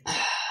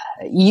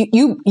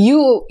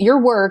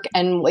your work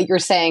and what you're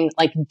saying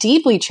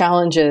deeply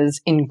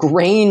challenges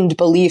ingrained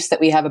beliefs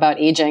that we have about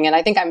aging. And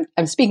I think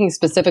I'm speaking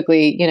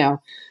specifically,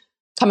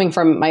 coming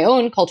from my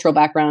own cultural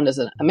background as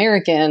an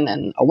American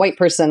and a white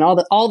person,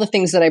 all the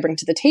things that I bring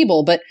to the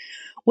table. But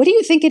what do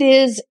you think it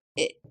is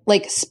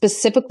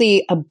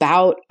specifically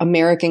about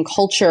American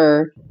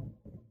culture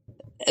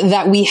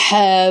that we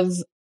have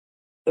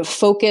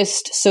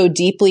focused so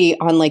deeply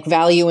on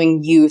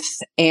valuing youth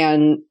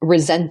and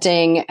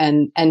resenting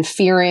and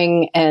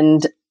fearing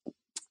and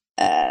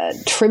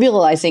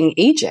trivializing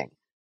aging?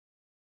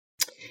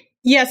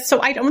 Yes. So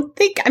I don't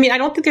think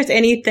there's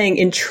anything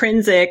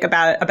intrinsic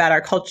about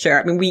our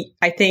culture.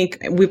 I think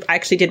we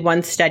actually did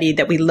one study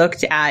that we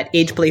looked at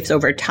age beliefs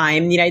over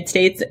time in the United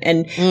States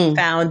and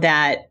found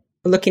that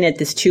looking at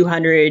this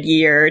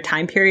 200-year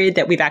time period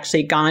that we've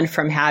actually gone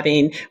from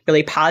having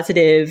really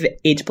positive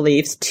age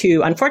beliefs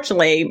to,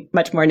 unfortunately,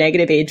 much more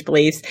negative age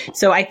beliefs.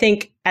 So I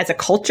think as a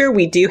culture,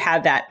 we do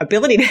have that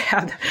ability to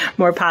have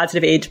more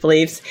positive age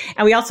beliefs.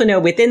 And we also know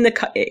within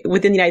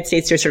the United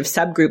States, there's sort of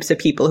subgroups of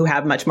people who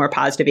have much more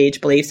positive age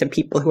beliefs and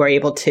people who are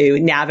able to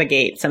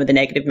navigate some of the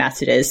negative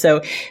messages.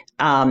 So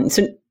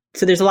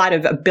there's a lot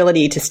of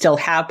ability to still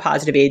have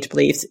positive age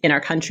beliefs in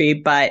our country,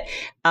 but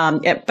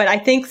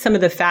I think some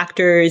of the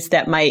factors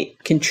that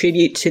might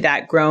contribute to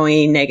that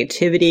growing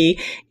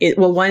negativity,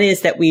 one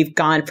is that we've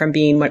gone from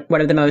being one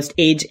of the most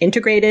age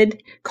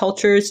integrated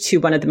cultures to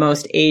one of the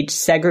most age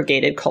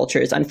segregated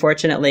cultures,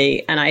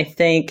 unfortunately. And I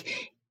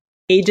think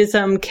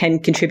ageism can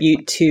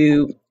contribute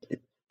to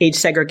age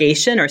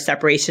segregation or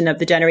separation of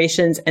the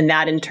generations, and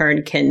that in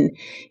turn can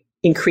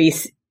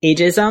increase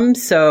ageism.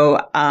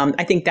 So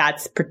I think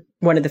that's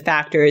one of the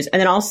factors. And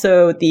then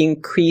also the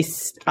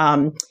increased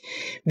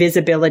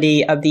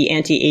visibility of the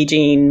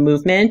anti-aging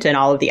movement and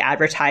all of the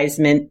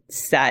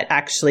advertisements that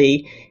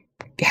actually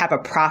have a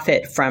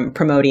profit from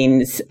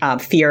promoting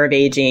fear of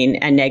aging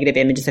and negative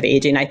images of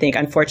aging, I think,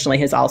 unfortunately,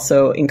 has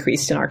also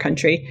increased in our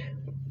country.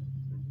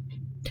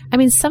 I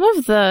mean, some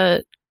of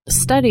the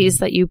studies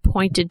that you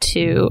pointed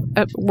to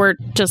were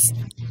just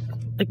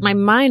like, my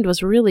mind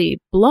was really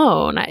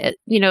blown.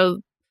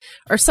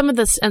 Or some of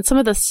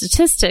the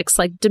statistics,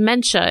 like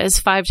dementia is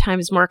 5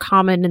 times more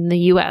common in the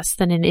US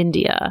than in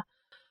India.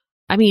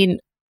 I mean,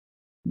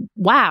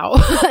 wow.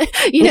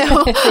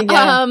 Yeah.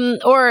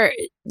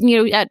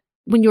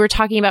 When you were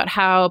talking about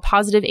how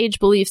positive age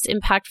beliefs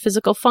impact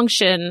physical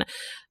function,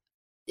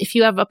 if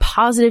you have a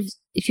positive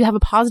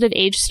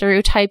age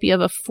stereotype, you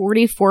have a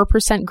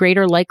 44%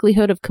 greater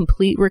likelihood of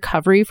complete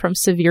recovery from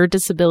severe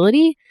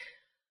disability.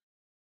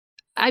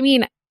 I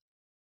mean,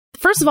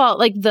 first of all,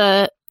 like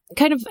the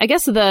kind of, I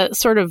guess the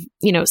sort of,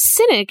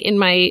 cynic in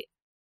my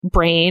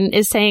brain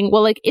is saying,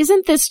 well, like,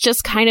 isn't this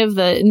just kind of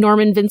the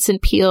Norman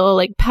Vincent Peale,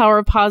 like, power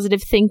of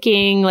positive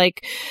thinking?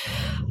 Like,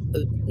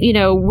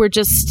 we're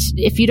just,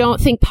 if you don't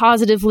think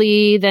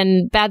positively,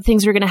 then bad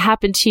things are going to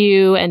happen to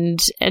you. And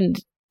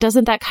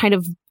doesn't that kind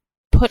of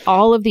put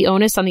all of the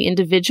onus on the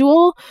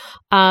individual?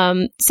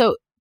 So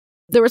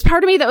there was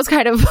part of me that was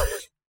kind of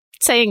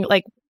saying,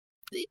 like,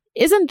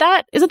 isn't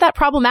that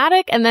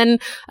problematic? And then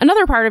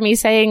another part of me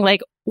saying,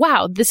 like,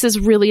 wow, this is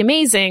really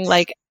amazing.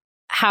 Like,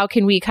 how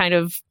can we kind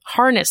of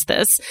harness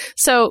this?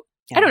 So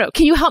I don't know.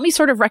 Can you help me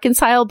sort of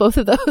reconcile both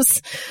of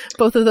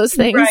those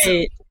things?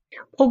 Right.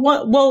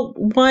 Well,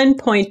 one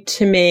point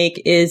to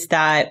make is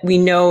that we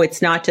know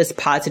it's not just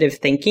positive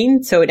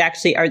thinking. So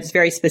it's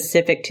very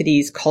specific to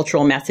these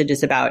cultural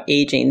messages about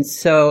aging.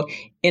 So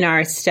in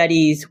our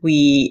studies,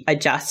 we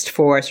adjust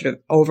for sort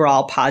of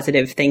overall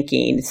positive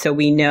thinking. So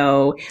we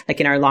know, like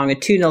in our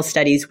longitudinal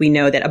studies, we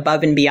know that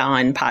above and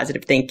beyond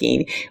positive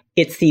thinking,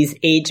 it's these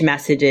age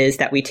messages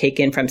that we take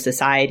in from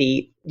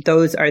society.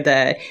 Those are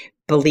the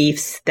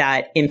beliefs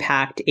that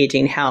impact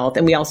aging health.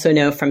 And we also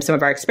know from some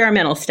of our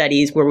experimental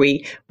studies where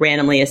we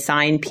randomly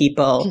assign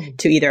people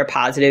to either a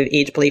positive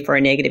age belief or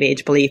a negative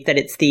age belief, that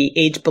it's the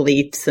age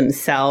beliefs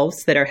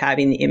themselves that are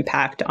having the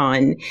impact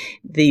on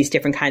these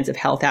different kinds of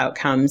health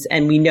outcomes.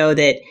 And we know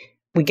that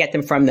we get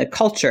them from the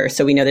culture.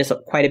 So we know there's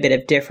quite a bit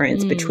of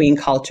difference between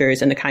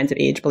cultures and the kinds of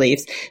age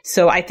beliefs.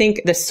 So I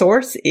think the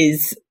source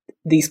is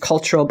these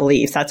cultural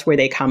beliefs. That's where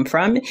they come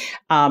from.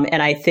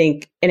 And I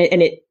think,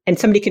 and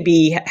somebody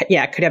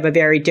could have a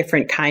very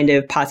different kind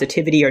of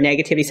positivity or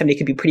negativity. Somebody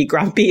could be pretty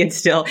grumpy and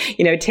still,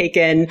 take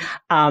in,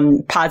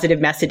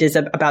 positive messages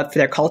about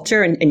their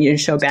culture and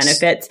show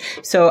benefits.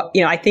 So,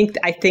 I think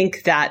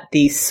that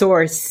the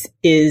source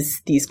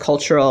is these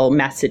cultural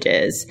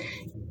messages.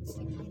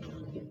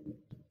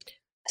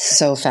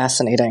 So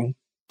fascinating.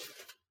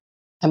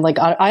 I'm like,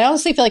 I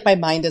honestly feel like my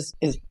mind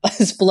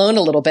is blown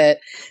a little bit.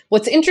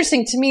 What's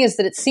interesting to me is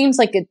that it seems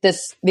like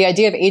the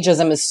idea of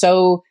ageism is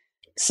so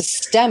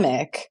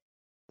systemic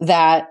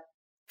that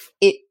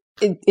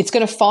it's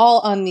going to fall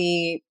on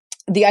the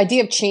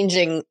idea of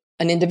changing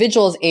an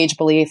individual's age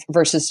belief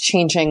versus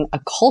changing a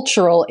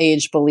cultural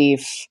age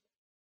belief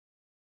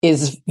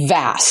is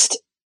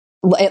vast.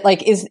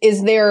 Like,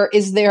 is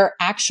there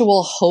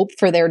actual hope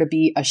for there to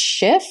be a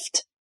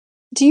shift?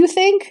 Do you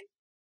think?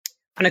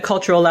 On a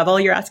cultural level,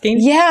 you're asking?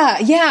 Yeah.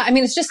 I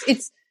mean,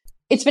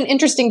 it's been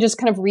interesting just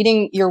kind of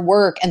reading your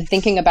work and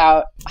thinking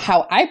about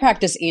how I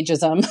practice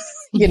ageism,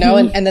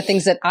 and the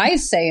things that I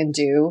say and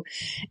do,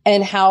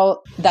 and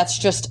how that's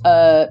just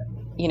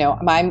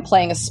I'm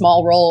playing a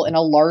small role in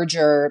a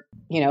larger,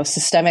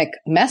 systemic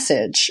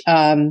message.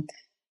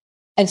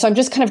 And so I'm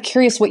just kind of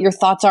curious what your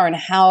thoughts are on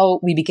how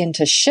we begin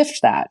to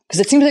shift that,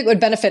 because it seems like it would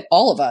benefit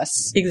all of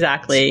us.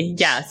 Exactly.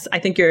 Yes. I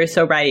think you're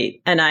so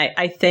right. And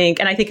I think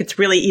it's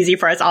really easy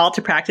for us all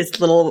to practice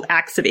little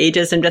acts of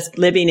ageism, just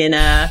living in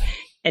an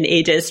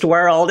ageist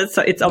world.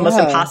 It's almost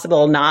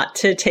impossible not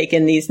to take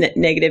in these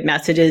negative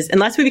messages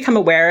unless we become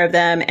aware of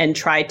them and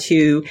try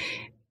to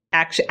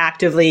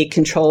actively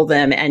control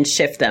them and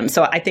shift them.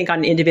 So I think on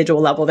an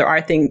individual level, there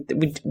are things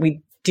that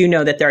we do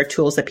know that there are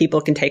tools that people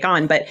can take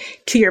on. But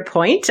to your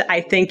point, I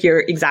think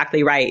you're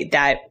exactly right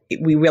that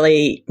we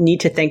really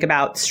need to think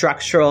about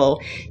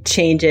structural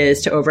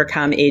changes to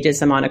overcome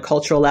ageism on a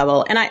cultural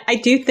level. And I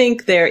do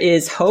think there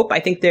is hope. I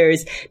think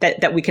there's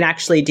that we can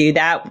actually do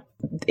that.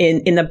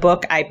 In the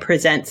book, I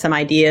present some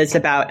ideas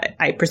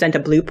I present a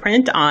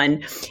blueprint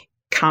on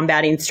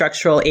combating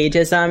structural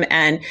ageism.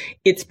 And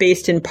it's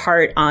based in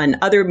part on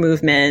other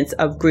movements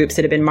of groups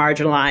that have been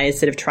marginalized,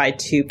 that have tried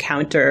to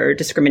counter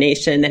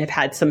discrimination, that have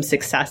had some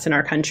success in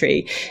our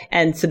country.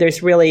 And so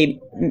there's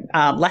really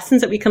lessons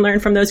that we can learn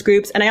from those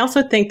groups. And I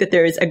also think that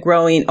there's a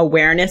growing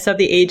awareness of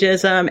the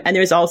ageism. And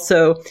there's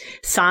also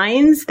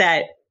signs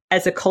that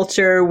as a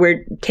culture,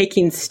 we're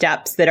taking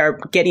steps that are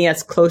getting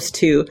us close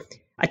to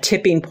a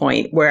tipping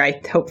point where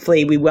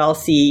hopefully we will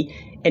see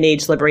an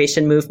age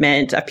liberation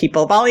movement of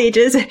people of all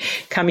ages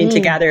coming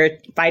together,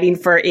 fighting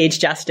for age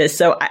justice.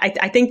 So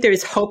I think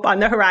there's hope on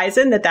the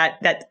horizon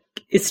that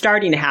is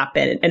starting to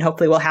happen and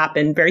hopefully will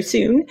happen very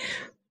soon.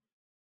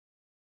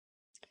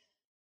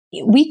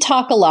 We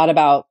talk a lot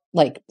about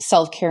like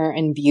self-care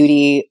and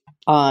beauty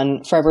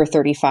on Forever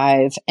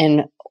 35.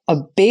 And a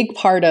big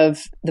part of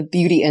the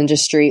beauty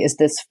industry is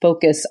this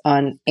focus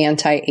on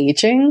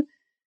anti-aging.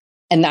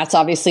 And that's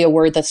obviously a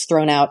word that's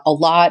thrown out a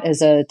lot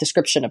as a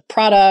description of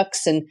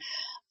products. And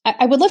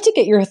I would love to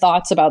get your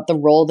thoughts about the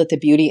role that the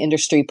beauty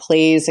industry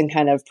plays in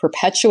kind of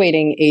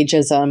perpetuating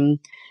ageism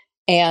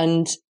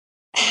and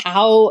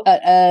how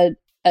an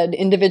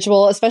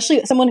individual,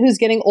 especially someone who's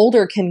getting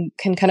older, can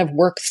kind of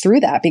work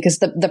through that, because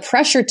the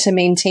pressure to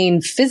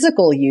maintain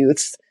physical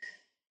youth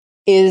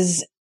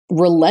is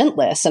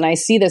relentless. And I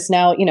see this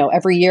now,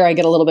 every year I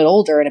get a little bit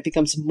older and it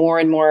becomes more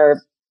and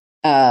more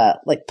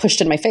like pushed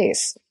in my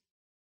face.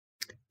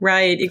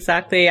 Right,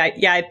 exactly.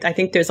 I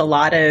think there's a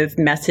lot of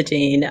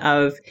messaging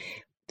of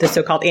the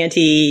so-called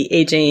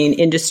anti-aging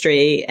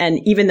industry.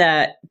 And even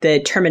the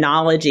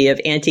terminology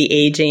of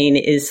anti-aging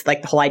is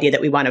like the whole idea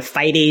that we want to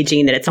fight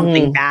aging, that it's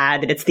something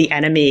bad, that it's the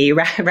enemy,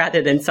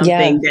 rather than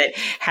something that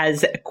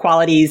has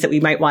qualities that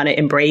we might want to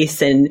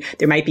embrace. And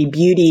there might be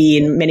beauty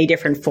in many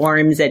different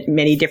forms at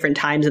many different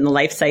times in the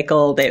life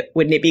cycle. That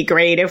wouldn't it be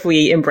great if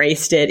we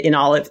embraced it in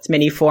all its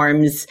many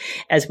forms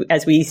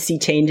as we see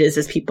changes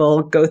as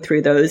people go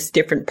through those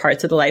different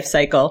parts of the life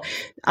cycle.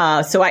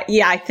 So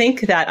I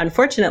think that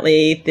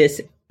unfortunately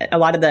a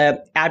lot of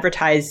the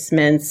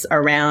advertisements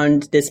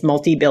around this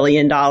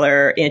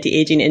multi-billion-dollar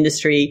anti-aging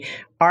industry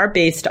are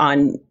based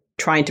on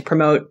trying to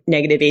promote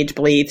negative age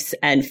beliefs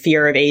and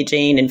fear of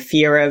aging and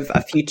fear of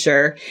a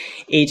future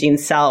aging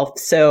self.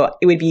 So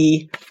it would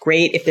be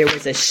great if there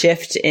was a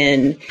shift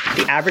in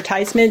the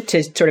advertisement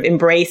to sort of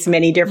embrace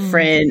many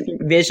different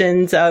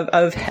visions of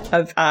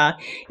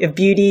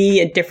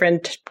beauty at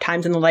different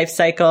times in the life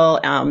cycle.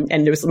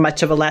 And there was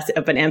much of a less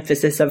of an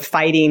emphasis of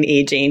fighting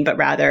aging, but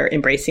rather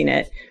embracing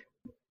it.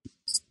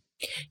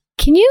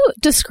 Can you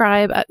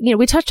describe,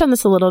 we touched on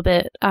this a little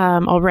bit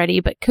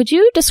already, but could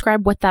you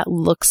describe what that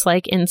looks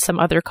like in some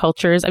other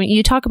cultures? I mean,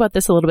 you talk about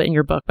this a little bit in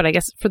your book, but I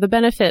guess for the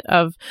benefit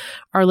of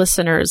our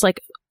listeners,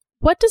 like,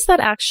 what does that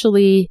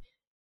actually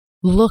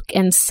look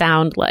and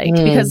sound like?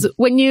 Because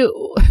when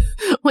you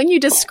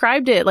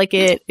described it, like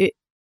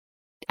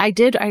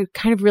I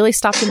kind of really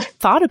stopped and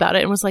thought about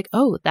it and was like,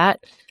 oh, that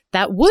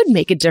would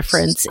make a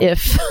difference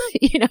if,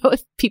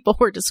 if people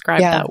were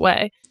described that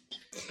way.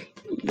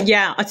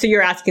 Yeah. So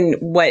you're asking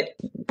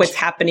what's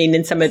happening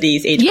in some of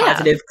these age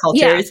positive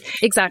cultures. Yeah,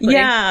 exactly.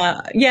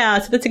 Yeah.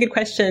 So that's a good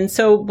question.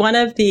 So one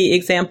of the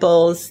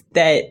examples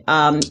that,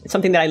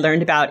 something that I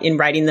learned about in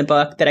writing the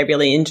book that I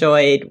really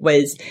enjoyed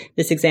was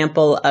this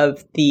example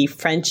of the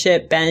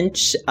friendship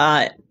bench,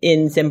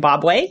 in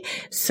Zimbabwe.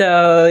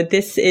 So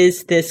this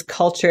is this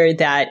culture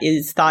that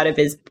is thought of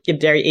as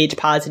very age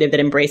positive, that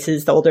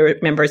embraces the older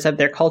members of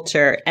their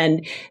culture.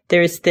 And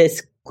there's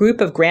this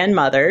group of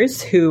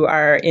grandmothers who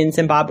are in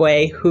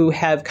Zimbabwe who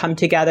have come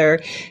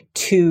together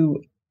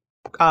to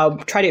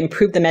try to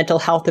improve the mental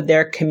health of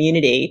their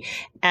community.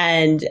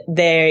 And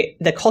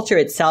the culture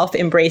itself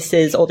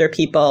embraces older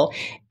people.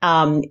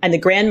 And the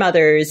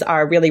grandmothers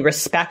are really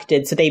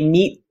respected. So they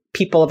meet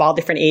people of all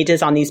different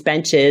ages on these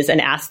benches and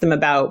ask them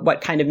about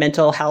what kind of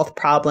mental health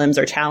problems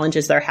or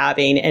challenges they're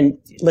having, and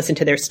listen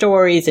to their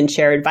stories and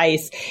share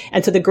advice.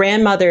 And so the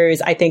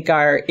grandmothers, I think,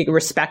 are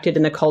respected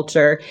in the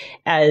culture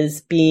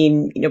as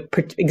being,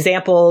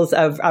 examples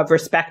of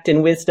respect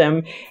and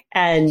wisdom.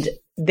 And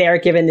they're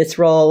given this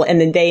role. And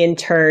then they in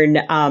turn,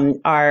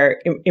 are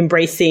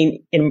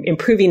embracing and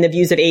improving the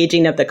views of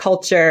aging of the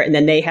culture. And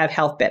then they have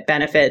health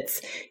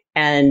benefits.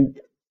 And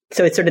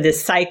so it's sort of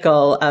this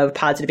cycle of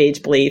positive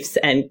age beliefs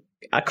and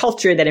a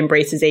culture that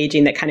embraces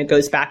aging that kind of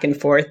goes back and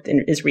forth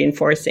and is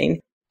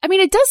reinforcing. I mean,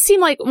 it does seem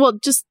like, well,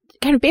 just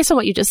kind of based on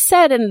what you just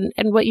said and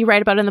what you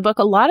write about in the book,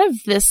 a lot of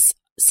this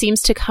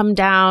seems to come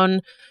down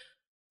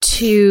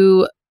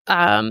to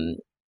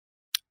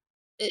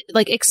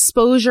like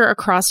exposure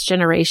across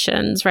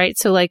generations, right?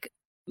 So like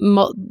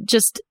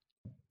just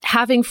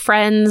having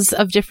friends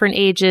of different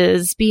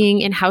ages,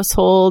 being in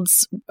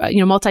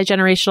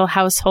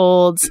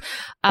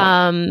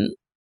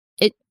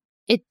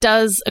it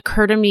does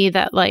occur to me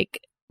that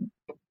like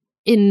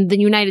in the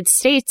United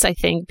States, I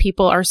think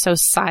people are so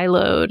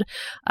siloed,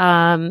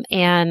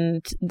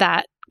 and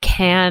that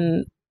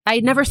I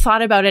never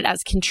thought about it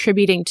as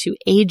contributing to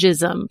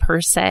ageism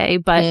per se,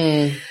 but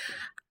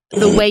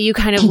the way you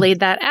kind of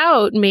laid that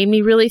out made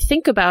me really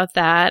think about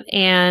that.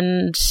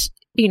 And,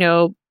 you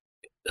know,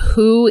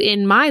 who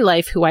in my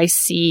life, who I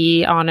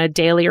see on a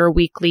daily or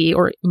weekly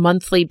or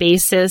monthly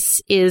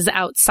basis is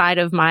outside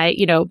of my,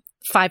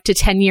 5 to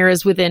 10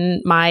 years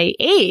within my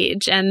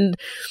age, and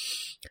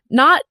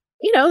not,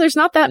 there's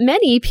not that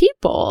many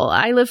people.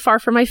 I live far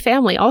from my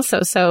family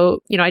also. So,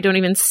 I don't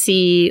even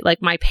see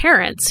like my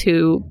parents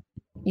who,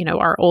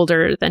 are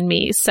older than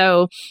me.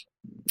 So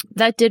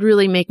that did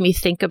really make me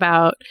think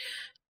about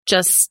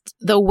just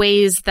the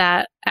ways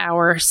that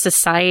our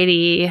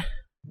society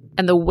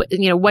and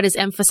what is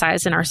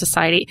emphasized in our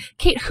society.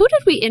 Kate, who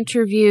did we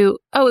interview?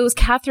 Oh, it was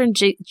Catherine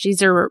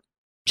Jezer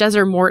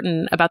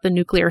Morton about the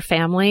nuclear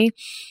family.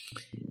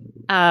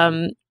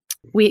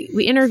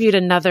 We interviewed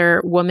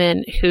another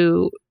woman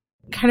who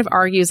kind of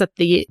argues that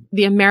the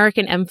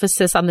American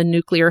emphasis on the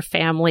nuclear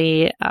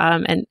family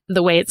and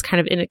the way it's kind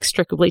of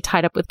inextricably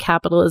tied up with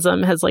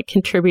capitalism has like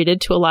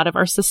contributed to a lot of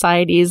our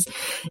society's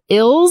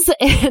ills.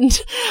 And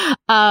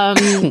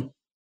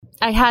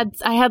I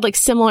had like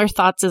similar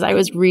thoughts as I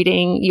was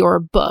reading your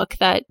book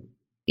that,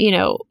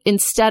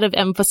 instead of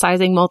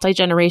emphasizing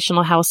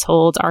multi-generational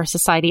households, our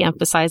society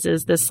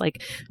emphasizes this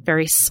like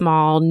very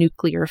small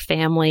nuclear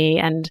family.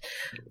 And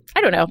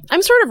I don't know,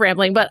 I'm sort of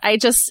rambling, but I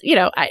just,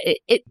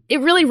 it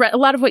really, a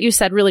lot of what you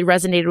said really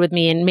resonated with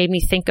me and made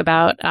me think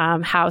about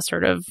how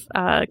sort of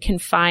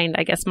confined,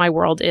 I guess, my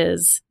world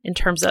is in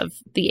terms of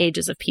the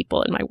ages of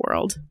people in my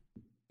world.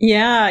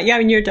 Yeah. I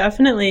mean, you're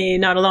definitely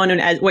not alone. And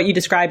as what you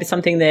described is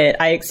something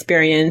that I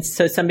experienced.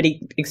 So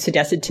somebody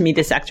suggested to me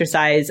this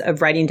exercise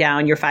of writing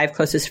down your 5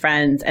 closest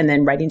friends and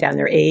then writing down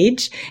their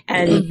age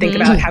and think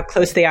about how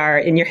close they are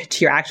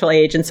to your actual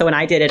age. And so when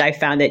I did it, I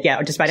found that,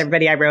 just about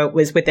everybody I wrote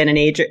was within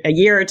a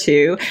year or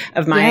two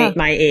of my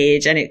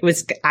age. And it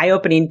was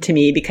eye-opening to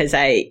me because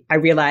I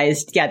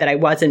realized, that I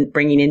wasn't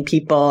bringing in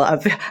people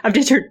of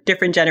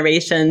different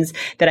generations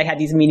that I had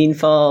these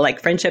meaningful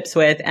like friendships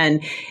with.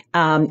 And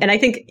I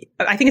think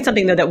it's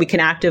something though that we can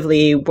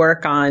actively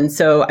work on.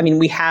 So, I mean,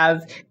 we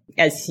have,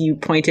 as you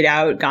pointed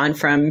out, gone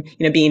from,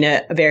 being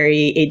a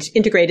very age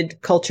integrated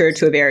culture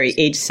to a very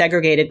age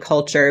segregated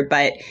culture,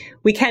 but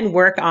we can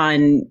work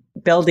on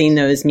building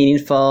those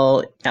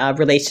meaningful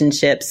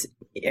relationships,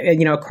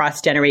 across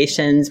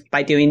generations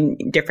by doing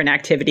different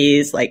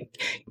activities like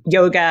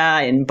yoga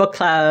and book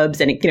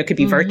clubs. And it, could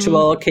be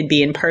virtual, could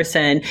be in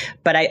person.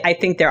 But I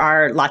think there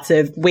are lots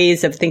of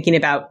ways of thinking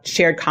about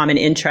shared common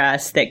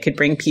interests that could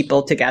bring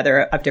people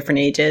together of different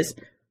ages.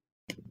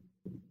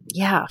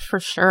 Yeah, for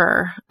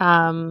sure.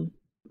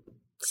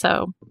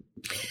 So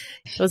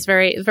it was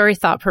very, very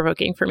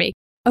thought-provoking for me.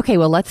 Okay,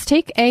 well, let's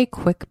take a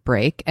quick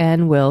break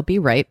and we'll be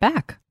right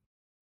back.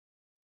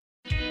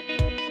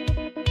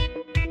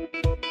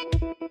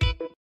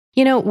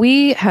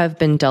 We have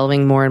been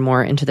delving more and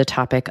more into the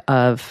topic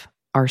of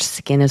our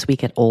skin as we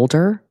get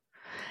older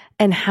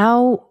and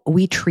how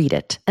we treat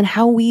it and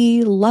how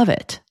we love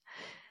it.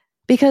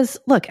 Because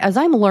look, as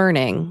I'm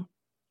learning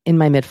in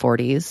my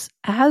mid-40s,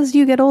 as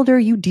you get older,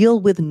 you deal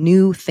with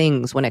new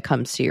things when it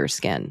comes to your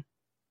skin.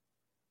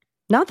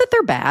 Not that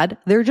they're bad,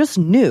 they're just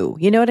new.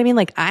 You know what I mean?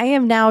 Like I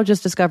am now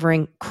just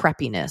discovering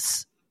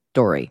crepiness,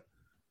 Dory.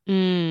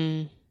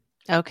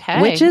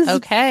 Okay. Which is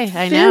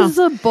I know.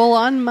 visible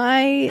on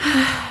my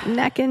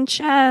neck and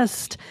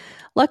chest.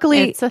 Luckily,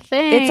 it's a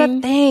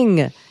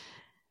thing.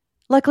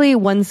 Luckily,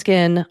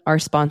 OneSkin, our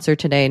sponsor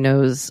today,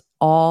 knows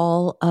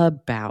all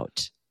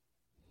about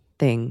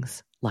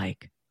things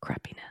like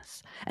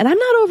crepiness. And I'm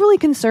not overly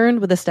concerned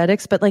with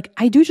aesthetics, but like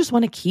I do just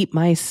want to keep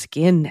my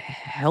skin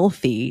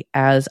healthy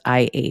as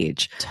I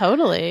age.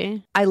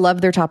 Totally. I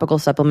love their topical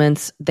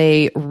supplements.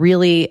 They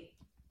really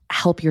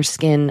help your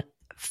skin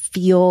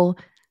feel,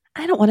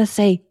 I don't want to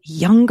say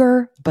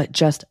younger, but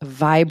just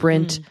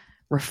vibrant,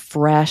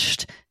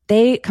 refreshed.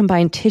 They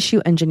combine tissue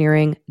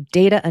engineering,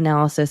 data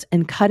analysis,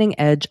 and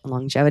cutting-edge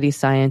longevity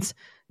science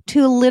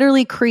to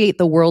literally create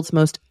the world's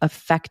most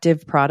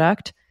effective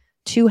product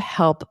to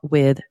help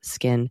with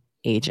skin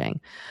aging.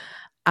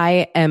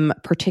 I am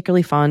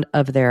particularly fond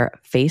of their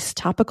face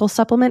topical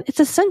supplement. It's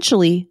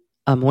essentially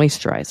a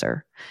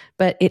moisturizer,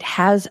 but it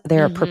has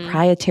their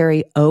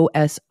proprietary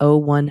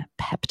OS01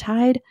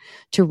 peptide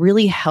to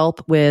really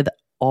help with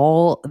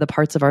all the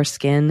parts of our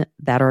skin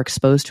that are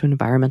exposed to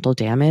environmental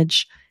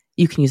damage.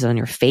 You can use it on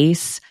your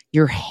face,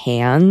 your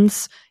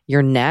hands,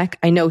 your neck.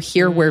 I know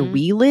here where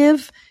we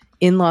live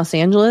in Los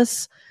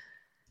Angeles,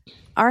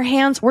 our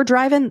hands, we're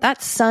driving,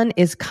 that sun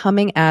is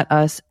coming at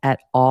us at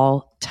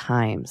all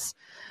times.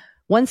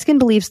 OneSkin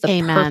believes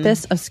the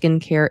purpose of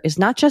skincare is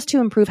not just to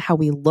improve how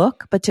we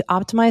look, but to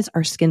optimize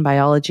our skin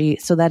biology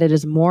so that it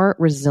is more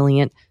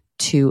resilient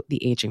to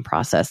the aging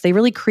process. They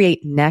really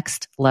create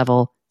next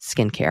level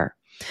skincare.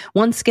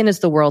 OneSkin is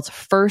the world's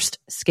first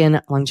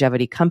skin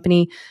longevity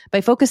company.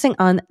 By focusing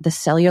on the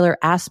cellular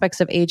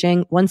aspects of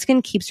aging,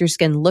 OneSkin keeps your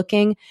skin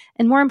looking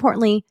and, more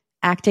importantly,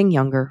 acting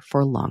younger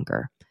for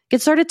longer.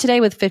 Get started today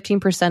with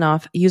 15%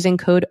 off using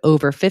code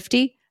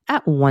OVER50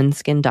 at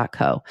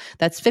oneskin.co.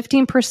 That's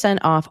 15%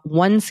 off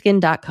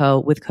oneskin.co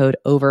with code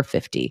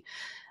OVER50.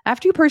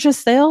 After you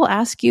purchase, they'll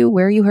ask you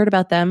where you heard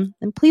about them,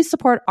 and please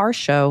support our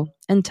show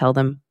and tell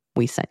them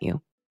we sent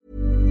you.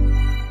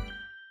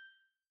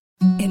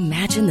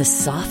 Imagine the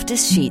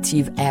softest sheets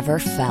you've ever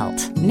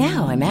felt.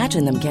 Now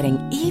imagine them getting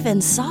even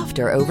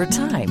softer over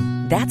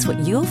time. That's what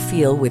you'll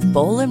feel with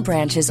Boll &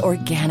 Branch's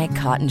organic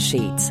cotton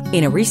sheets.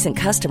 In a recent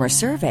customer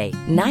survey,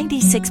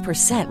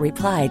 96%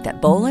 replied that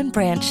Boll &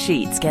 Branch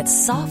sheets get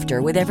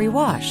softer with every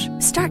wash.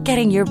 Start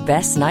getting your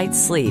best night's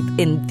sleep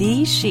in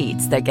these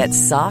sheets that get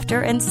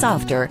softer and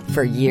softer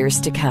for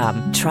years to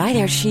come. Try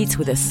their sheets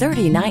with a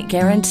 30-night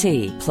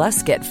guarantee.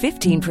 Plus, get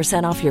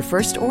 15% off your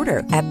first order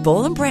at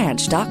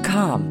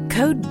bollandbranch.com.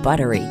 Code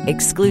BUTTERY.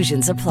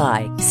 Exclusions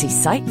apply. See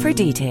site for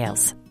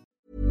details.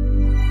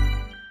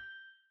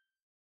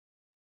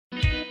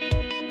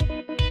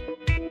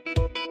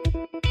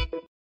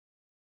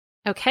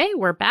 Okay,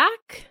 we're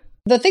back.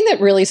 The thing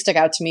that really stuck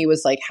out to me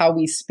was like how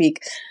we speak,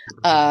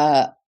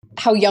 how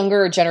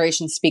younger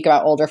generations speak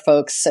about older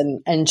folks,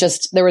 and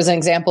just there was an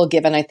example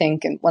given, I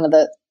think, in one of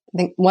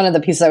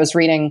the pieces I was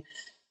reading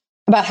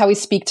about how we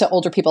speak to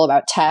older people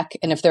about tech,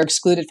 and if they're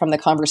excluded from the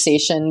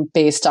conversation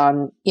based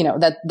on,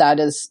 that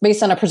is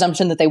based on a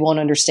presumption that they won't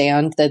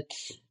understand,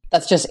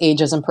 that's just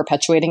ageism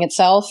perpetuating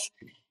itself.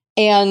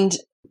 And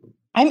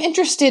I'm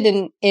interested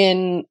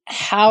in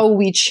how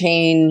we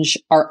change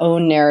our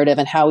own narrative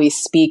and how we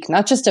speak,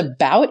 not just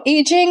about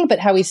aging, but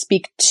how we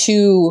speak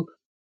to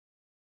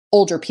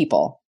older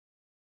people.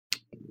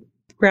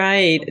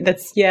 Right.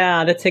 That's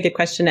a good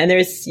question. And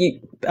there's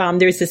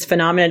this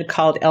phenomenon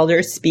called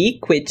elder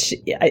speak, which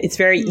it's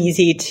very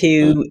easy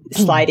to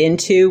slide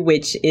into,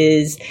 which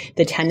is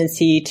the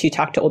tendency to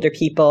talk to older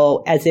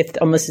people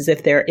almost as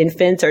if they're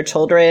infants or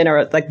children,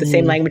 or like the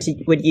same language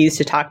you would use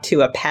to talk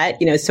to a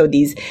pet, so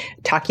these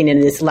talking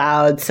in this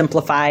loud,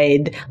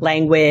 simplified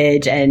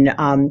language and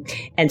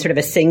sort of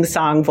a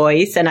sing-song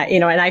voice. And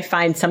I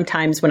find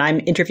sometimes when I'm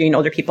interviewing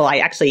older people, I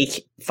actually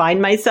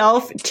find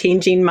myself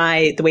changing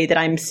the way that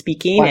I'm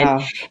speaking.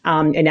 Wow.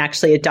 And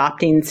actually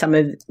adopting some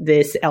of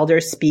this elder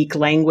speak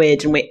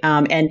language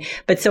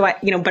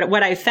but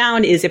what I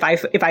found is if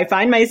I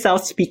find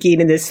myself speaking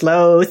in this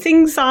slow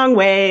sing-song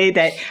way,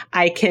 that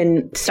I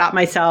can stop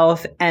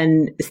myself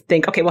and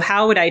think, okay, well,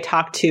 how would I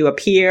talk to a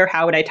peer?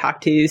 How would I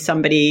talk to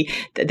somebody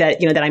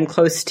that I'm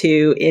close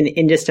to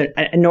in just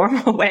a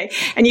normal way?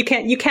 And you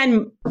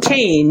can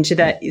change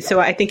that. So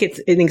I think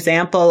it's an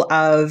example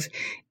of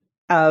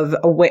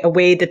a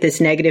way that this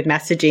negative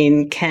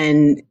messaging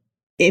can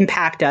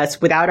impact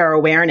us without our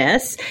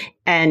awareness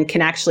and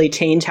can actually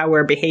change how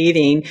we're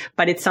behaving.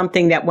 But it's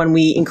something that when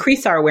we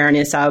increase our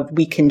awareness of,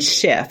 we can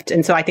shift.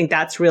 And so I think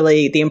that's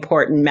really the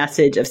important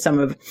message of some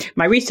of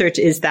my research,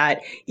 is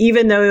that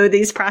even though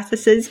these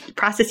processes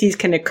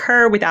can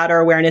occur without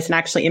our awareness and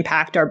actually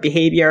impact our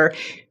behavior,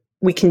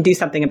 we can do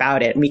something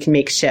about it and we can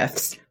make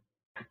shifts.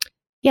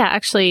 Yeah,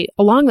 actually,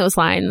 along those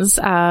lines,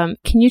 can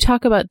you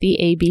talk about the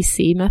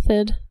ABC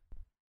method?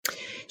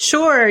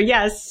 Sure.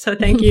 Yes. So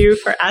thank you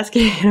for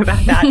asking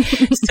about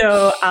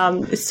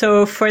that.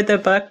 So for the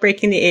book,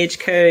 Breaking the Age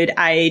Code,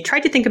 I tried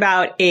to think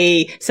about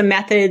some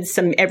methods,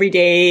 some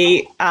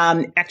everyday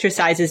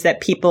exercises that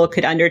people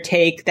could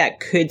undertake that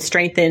could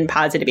strengthen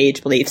positive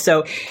age beliefs.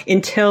 So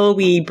until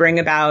we bring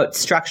about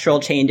structural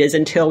changes,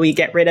 until we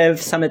get rid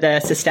of some of the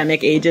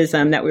systemic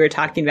ageism that we were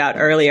talking about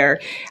earlier,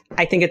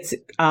 I think it's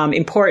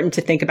important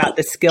to think about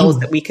the skills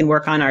that we can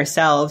work on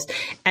ourselves.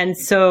 And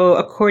so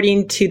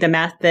according to the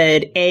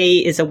method, A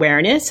is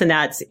awareness, and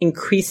that's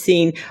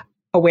increasing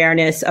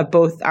awareness of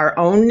both our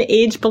own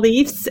age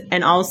beliefs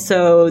and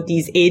also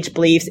these age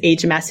beliefs,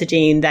 age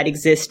messaging that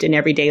exist in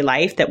everyday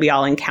life that we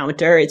all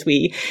encounter as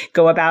we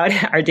go about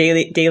our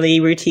daily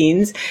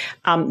routines.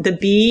 The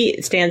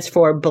B stands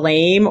for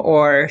blame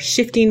or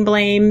shifting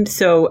blame.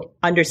 So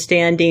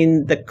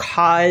understanding the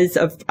cause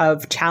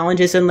of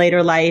challenges in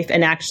later life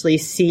and actually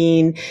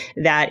seeing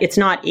that it's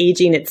not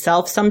aging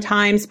itself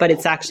sometimes, but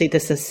it's actually the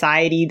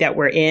society that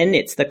we're in.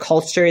 It's the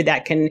culture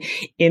that can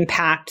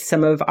impact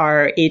some of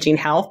our aging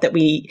health, that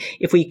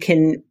if we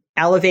can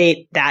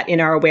elevate that in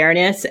our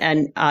awareness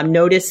and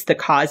notice the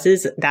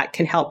causes, that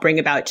can help bring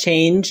about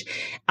change.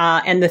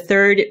 And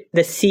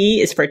the C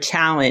is for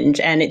challenge.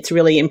 And it's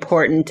really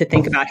important to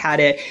think about how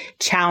to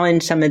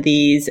challenge some of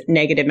these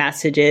negative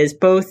messages,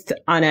 both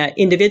on an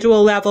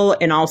individual level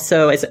and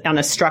also on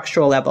a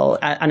structural level,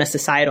 on a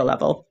societal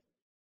level.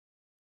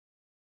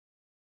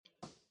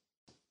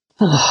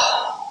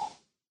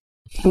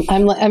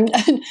 I'm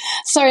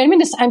sorry.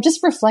 I'm just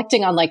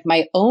reflecting on like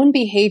my own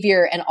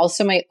behavior and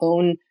also my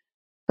own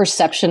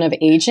perception of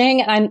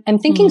aging. And I'm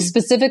thinking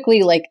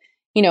specifically like,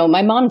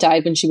 my mom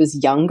died when she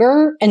was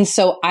younger. And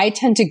so I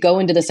tend to go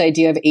into this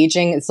idea of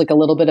aging. It's like a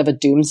little bit of a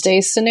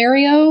doomsday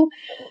scenario.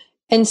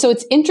 And so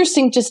it's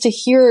interesting just to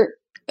hear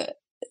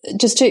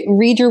to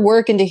read your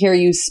work and to hear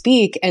you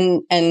speak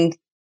and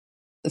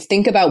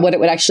think about what it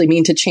would actually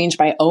mean to change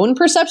my own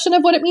perception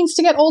of what it means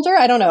to get older.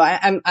 I don't know.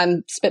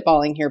 I'm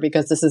spitballing here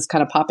because this is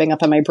kind of popping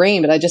up in my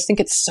brain, but I just think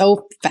it's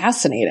so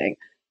fascinating.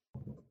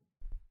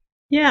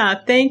 Yeah,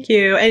 thank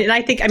you. And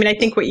I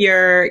think what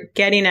you're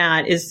getting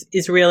at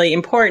is really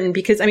important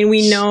because,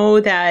 we know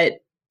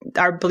that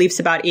our beliefs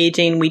about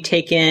aging we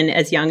take in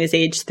as young as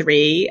age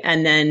 3,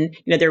 and then,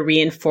 they're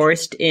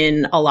reinforced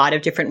in a lot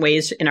of different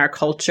ways in our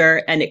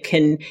culture, and it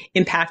can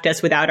impact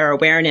us without our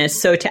awareness.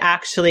 So to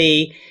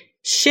actually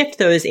shift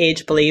those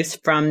age beliefs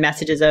from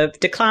messages of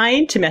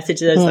decline to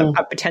messages of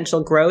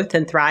potential growth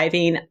and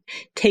thriving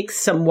takes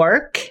some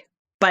work,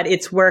 but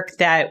it's work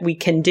that we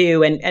can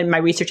do. And my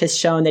research has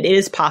shown that it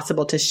is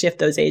possible to shift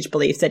those age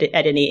beliefs at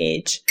any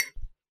age.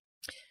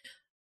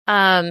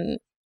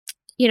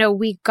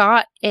 We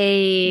got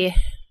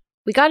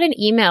an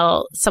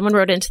email. Someone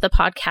wrote into the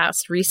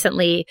podcast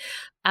recently,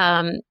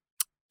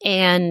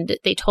 and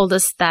they told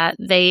us that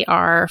they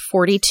are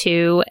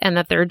 42 and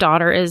that their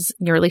daughter is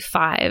nearly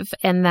 5,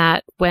 and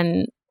that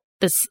when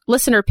this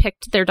listener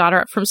picked their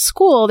daughter up from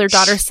school, their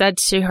daughter said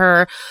to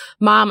her,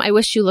 "Mom, I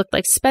wish you looked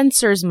like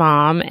Spencer's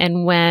mom."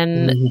 And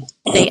when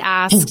they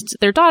asked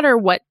their daughter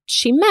what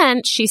she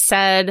meant, she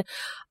said,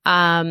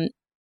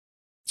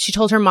 she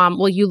told her mom,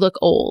 "Well, you look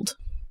old."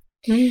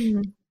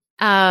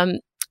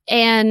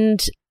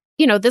 And,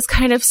 this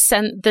kind of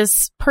sent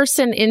this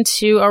person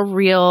into a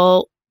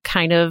real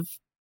kind of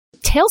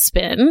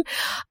tailspin.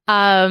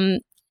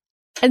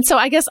 And so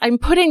I guess I'm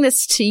putting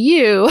this to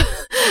you.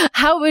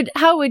 How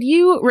would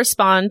you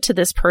respond to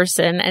this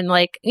person? And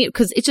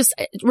because it just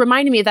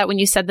reminded me of that when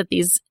you said that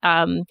these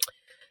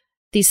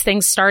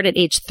things start at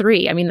age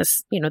 3.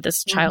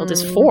 This child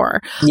is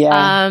 4.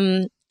 Yeah.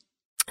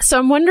 So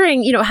I'm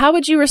wondering, how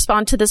would you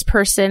respond to this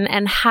person,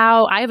 and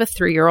how I have a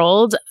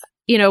 3-year-old,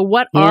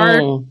 what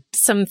are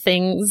some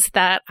things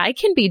that I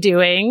can be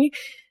doing?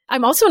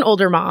 I'm also an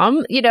older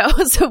mom,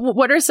 so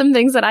what are some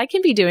things that I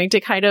can be doing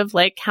to kind of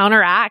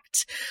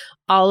counteract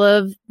all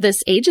of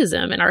this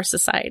ageism in our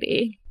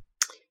society?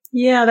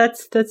 Yeah,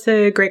 that's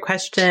a great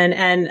question,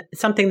 and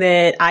something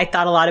that I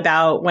thought a lot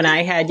about when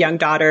I had young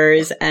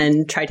daughters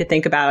and tried to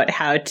think about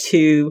how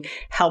to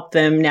help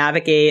them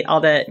navigate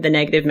all the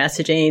negative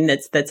messaging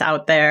that's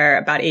out there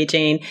about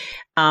aging.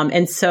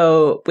 And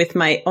so with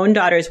my own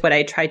daughters, what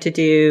I tried to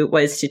do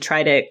was to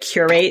try to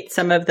curate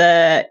some of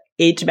the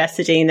age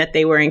messaging that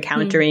they were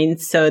encountering.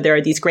 So there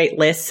are these great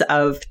lists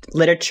of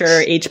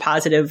literature, age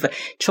positive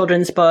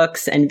children's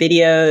books and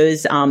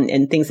videos,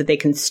 and things that they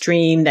can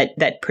stream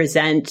that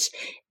present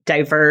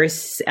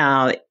diverse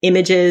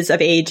images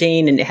of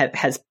aging, and it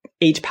has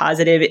age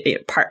positive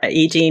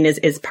aging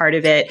is part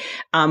of it.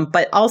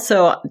 But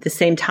also at the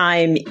same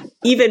time,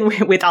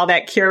 even with all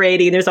that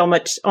curating, there's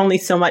only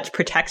so much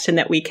protection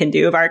that we can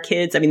do of our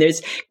kids.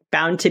 There's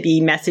bound to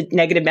be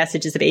negative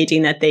messages of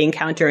aging that they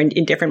encounter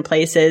in different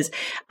places.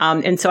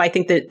 And so I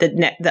think that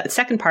the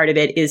second part of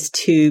it is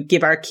to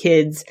give our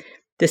kids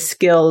the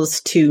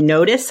skills to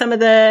notice some of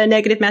the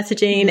negative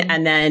messaging.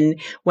 And then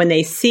when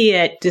they see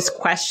it, just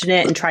question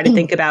it and try to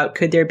think about,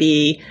 could there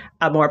be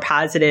a more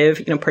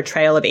positive,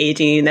 portrayal of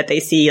aging that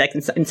they see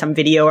in some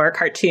video or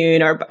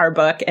cartoon or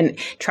book, and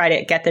try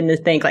to get them to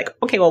think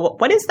okay, well,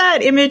 what is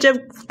that image of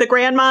the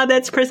grandma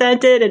that's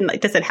presented? And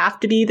does it have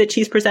to be that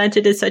she's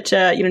presented as such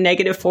a,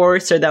 negative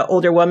force, or the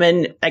older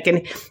woman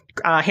in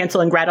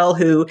Hansel and Gretel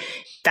who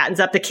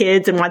fattens up the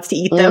kids and wants to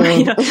eat them?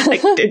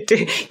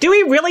 Do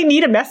we really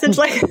need a message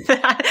like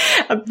that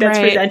that's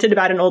presented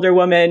about an older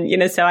woman?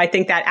 So I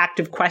think that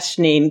active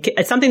questioning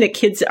is something that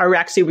kids are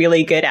actually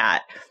really good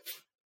at.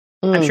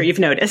 I'm sure you've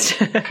noticed.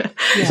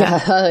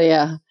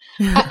 Yeah.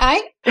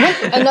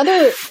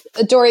 Another,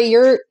 Dory,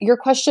 your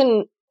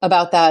question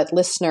about that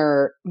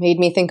listener made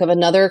me think of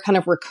another kind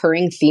of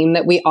recurring theme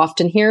that we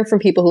often hear from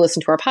people who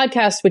listen to our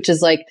podcast, which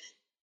is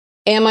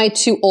am I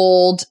too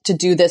old to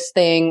do this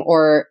thing?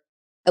 Or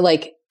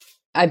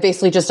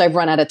I've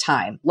run out of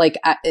time.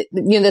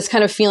 This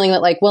kind of feeling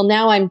that well,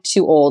 now I'm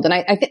too old. And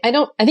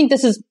I think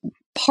this is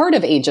part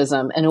of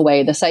ageism in a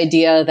way, this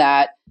idea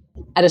that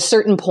at a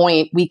certain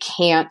point we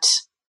can't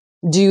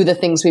do the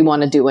things we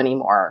want to do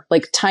anymore.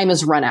 Time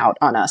has run out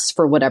on us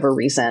for whatever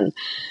reason.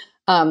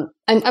 I'm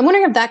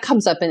wondering if that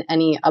comes up in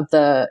any of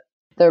the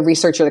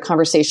research or the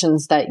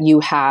conversations that you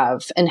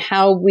have, and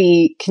how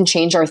we can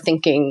change our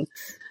thinking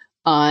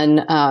on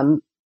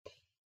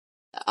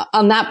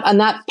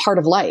that part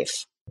of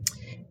life.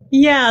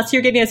 Yeah, so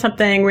you're getting at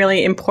something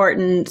really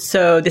important.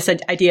 So this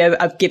idea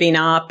of giving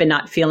up and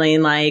not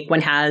feeling like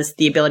one has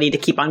the ability to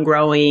keep on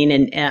growing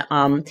and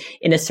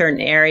in a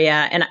certain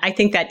area. And I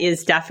think that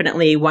is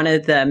definitely one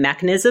of the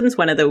mechanisms,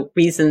 one of the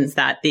reasons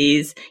that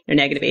these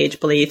negative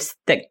age beliefs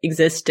that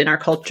exist in our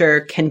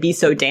culture can be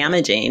so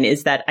damaging,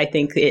 is that I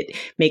think it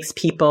makes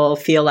people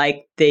feel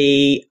like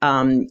they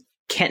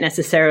can't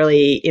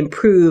necessarily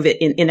improve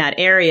in that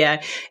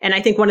area. And I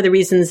think one of the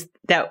reasons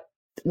that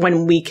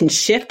when we can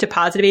shift to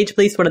positive age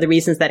beliefs, one of the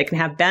reasons that it can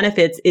have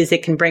benefits is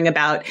it can bring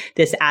about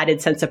this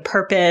added sense of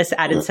purpose,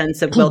 added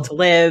sense of will to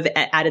live,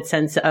 added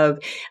sense of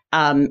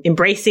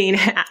embracing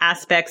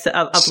aspects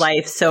of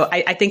life. So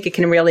I think it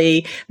can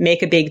really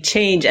make a big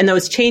change. And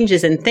those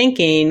changes in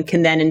thinking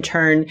can then in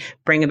turn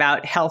bring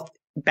about health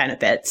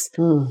benefits.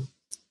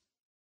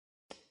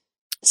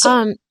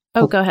 So,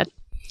 go ahead.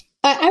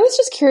 I was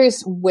just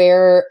curious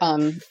where,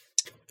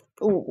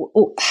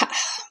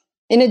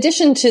 in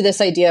addition to this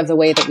idea of the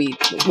way that we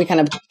kind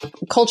of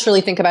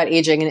culturally think about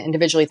aging and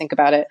individually think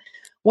about it,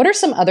 what are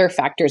some other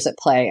factors at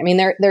play? I mean,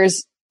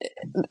 there's,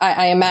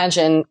 I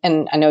imagine,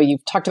 and I know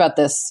you've talked about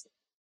this,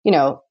 you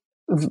know,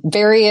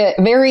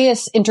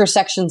 various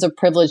intersections of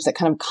privilege that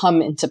kind of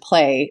come into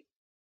play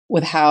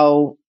with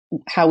how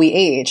we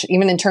age,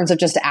 even in terms of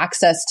just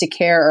access to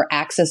care or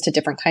access to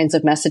different kinds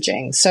of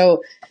messaging.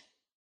 So I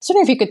was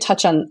wondering if you could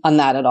touch on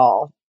that at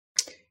all.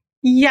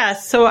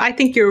 Yes. So I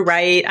think you're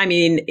right. I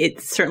mean,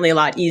 it's certainly a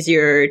lot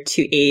easier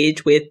to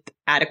age with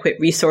adequate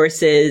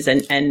resources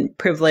and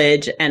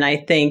privilege. And I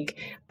think,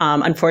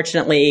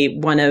 unfortunately,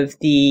 one of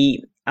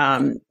the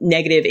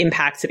negative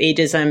impacts of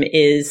ageism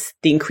is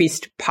the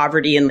increased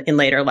poverty in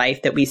later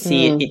life that we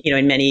see,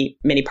 in many,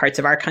 many parts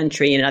of our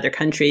country and in other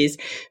countries.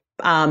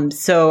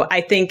 So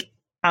I think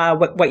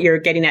what you're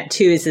getting at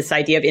too is this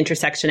idea of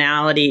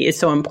intersectionality is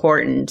so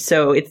important.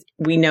 So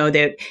we know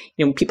that,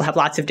 people have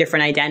lots of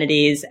different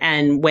identities,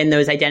 and when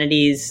those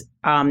identities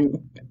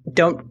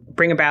don't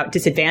bring about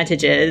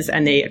disadvantages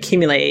and they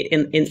accumulate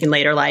in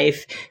later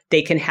life,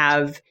 they can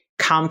have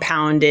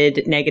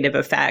compounded negative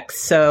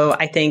effects. So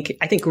I think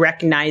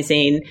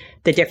recognizing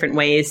the different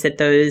ways that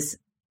those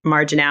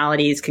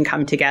marginalities can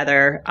come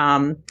together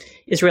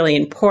is really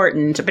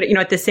important. But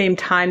at the same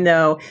time,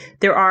 though,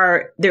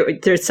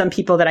 there's some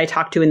people that I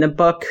talk to in the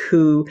book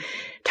who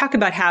talk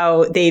about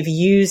how they've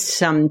used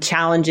some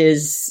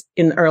challenges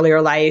in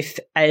earlier life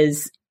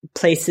as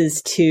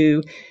places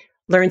to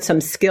learn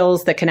some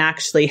skills that can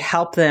actually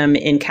help them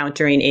in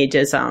countering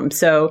ageism.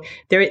 So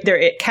there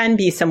it can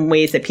be some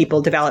ways that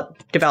people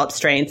develop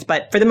strengths,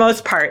 but for the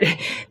most part,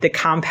 the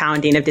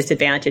compounding of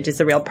disadvantage is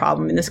the real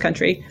problem in this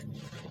country.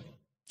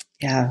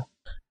 Yeah.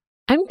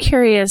 I'm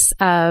curious,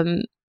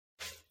 in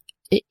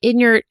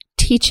your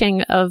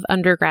teaching of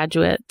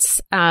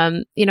undergraduates,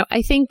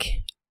 I think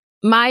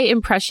my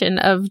impression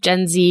of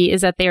Gen Z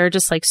is that they are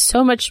just like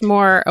so much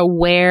more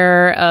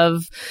aware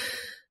of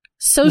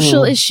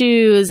social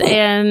issues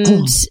and,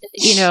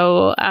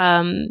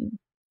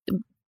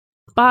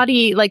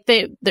 body, like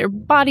they're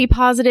body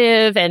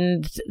positive,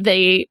 and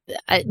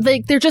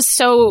they're just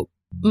so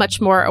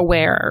much more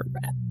aware.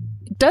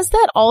 Does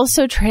that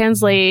also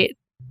translate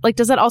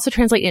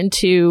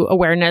into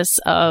awareness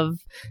of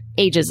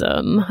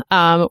ageism?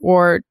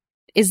 Or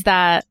is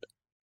that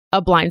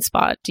a blind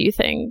spot, do you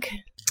think?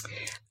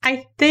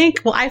 I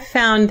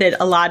found that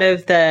a lot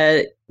of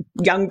the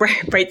young,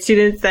 bright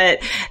students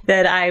that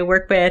I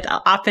work with,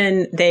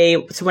 often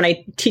so when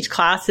I teach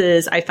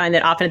classes, I find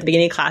that often at the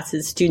beginning of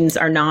classes, students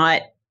are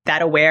not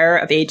that aware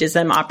of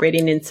ageism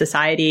operating in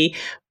society.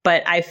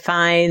 But I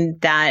find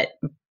that,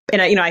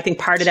 and I think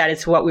part of that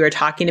is what we were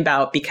talking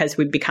about, because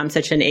we've become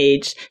such an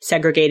age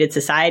segregated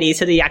society,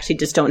 so they actually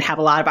just don't have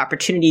a lot of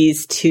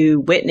opportunities to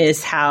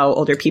witness how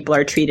older people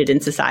are treated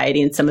in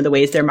society and some of the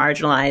ways they're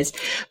marginalized.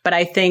 But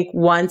I think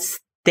once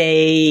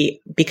they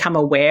become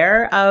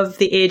aware of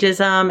the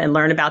ageism and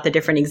learn about the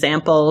different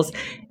examples,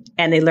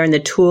 and they learn the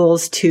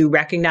tools to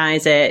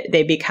recognize it,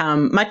 they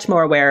become much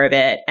more aware of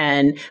it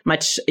and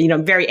much,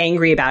 very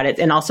angry about it.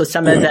 And also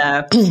some of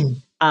the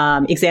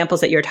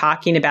examples that you're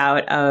talking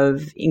about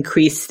of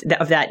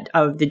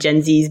the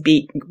Gen Zs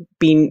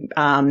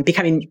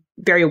becoming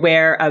very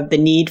aware of the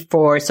need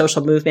for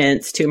social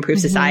movements to improve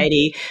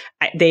society.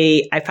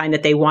 I find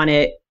that they want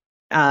to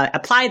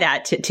apply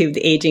that to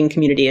the aging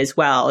community as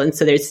well. And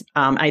so there's,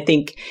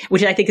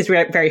 which I think is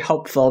very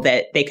hopeful,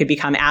 that they could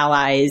become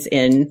allies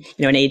in,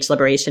 an age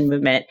liberation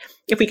movement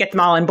if we get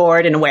them all on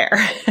board and aware.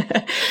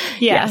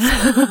 Yeah.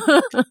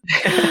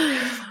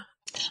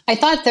 I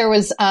thought there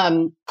was,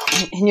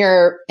 in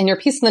your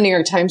piece in the New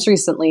York Times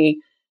recently,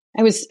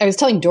 I was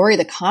telling Dory,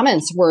 the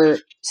comments were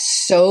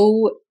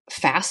so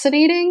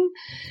fascinating.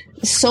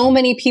 So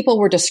many people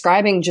were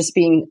describing just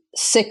being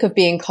sick of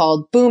being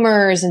called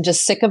boomers and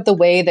just sick of the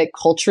way that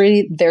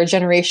culturally their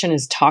generation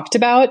is talked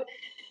about.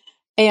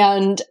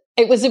 And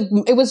it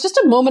was just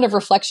a moment of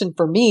reflection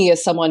for me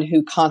as someone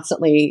who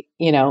constantly,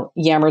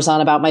 yammers on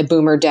about my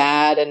boomer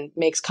dad and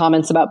makes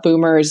comments about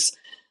boomers.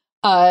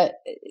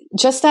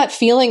 Just that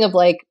feeling of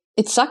like,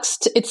 it sucks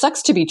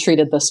to be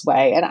treated this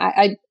way. And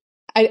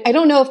I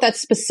don't know if that's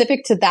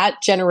specific to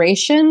that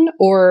generation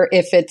or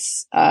if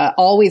it's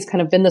always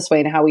kind of been this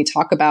way in how we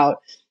talk about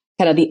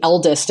kind of the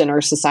eldest in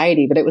our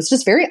society. But it was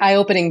just very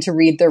eye-opening to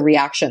read their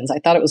reactions. I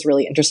thought it was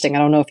really interesting. I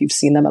don't know if you've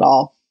seen them at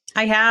all.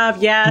 I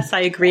have. Yes,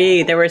 I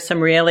agree. There were some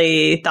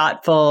really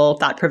thoughtful,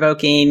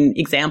 thought-provoking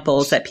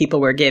examples that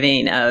people were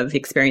giving of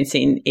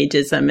experiencing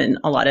ageism in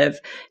a lot of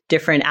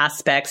different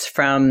aspects,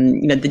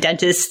 from, the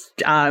dentist,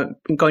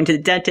 going to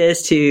the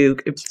dentist, to,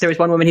 there was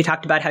one woman who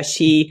talked about how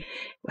she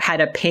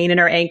had a pain in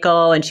her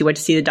ankle and she went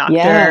to see the doctor,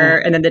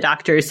 and then the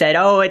doctor said,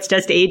 "Oh, it's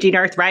just aging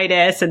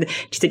arthritis." And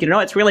she said,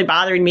 "It's really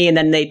bothering me." And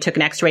then they took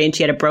an x-ray and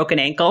she had a broken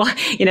ankle,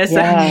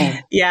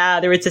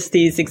 there was just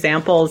these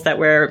examples that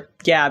were,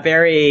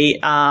 very,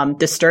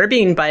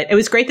 disturbing, but it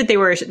was great that they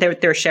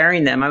were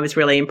sharing them. I was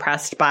really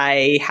impressed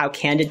by how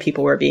candid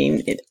people were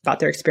being about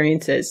their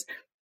experiences.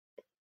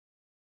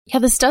 Yeah,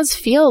 this does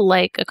feel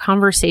like a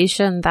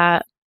conversation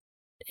that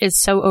is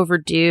so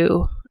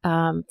overdue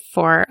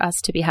for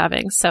us to be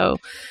having. So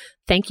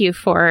thank you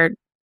for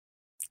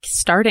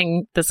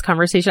starting this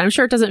conversation. I'm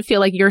sure it doesn't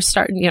feel like you're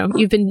starting,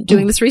 you've been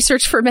doing this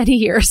research for many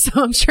years,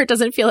 so I'm sure it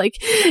doesn't feel like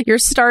you're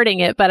starting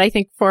it, but I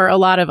think for a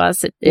lot of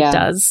us, it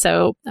does.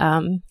 So,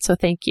 so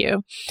thank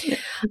you.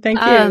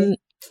 Thank you.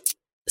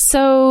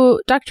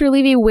 So Dr.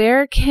 Levy,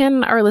 where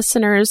can our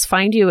listeners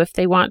find you if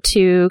they want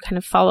to kind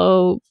of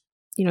follow,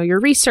 your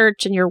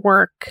research and your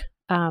work?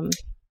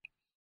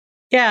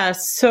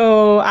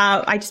 So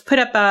I just put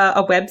up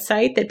a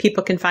website that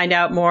people can find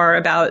out more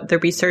about the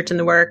research and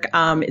the work.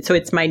 So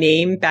it's my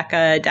name,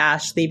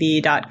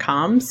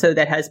 Becca-Levy.com. So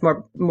that has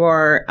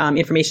more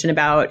information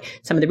about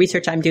some of the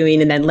research I'm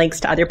doing, and then links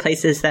to other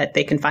places that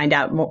they can find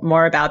out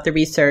more about the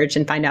research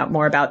and find out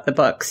more about the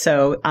book.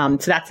 So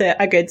that's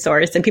a good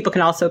source. And people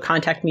can also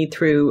contact me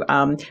through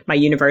my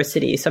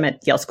university. So I'm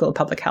at Yale School of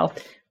Public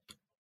Health.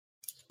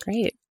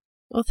 Great.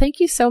 Well, thank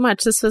you so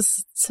much. This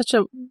was such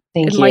a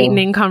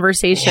enlightening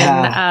conversation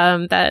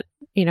that,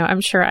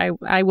 I'm sure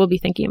I will be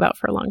thinking about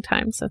for a long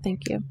time. So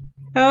thank you.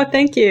 Oh,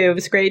 thank you. It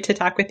was great to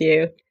talk with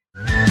you.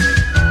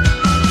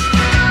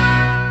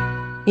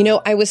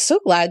 I was so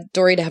glad,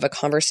 Dory, to have a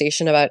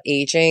conversation about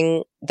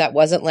aging that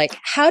wasn't like,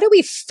 how do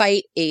we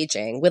fight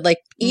aging with like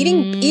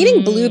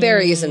eating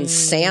blueberries and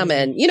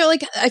salmon?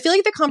 I feel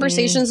like the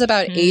conversations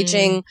about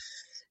aging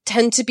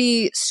tend to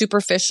be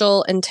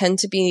superficial and tend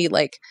to be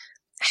like,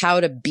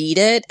 how to beat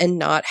it, and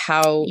not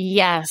how,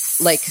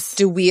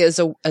 do we as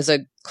a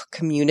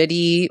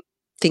community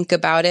think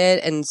about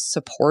it and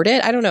support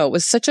it? I don't know. It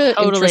was such an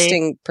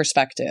interesting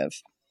perspective.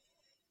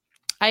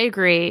 I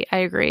agree.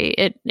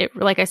 It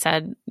like I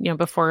said,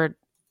 before,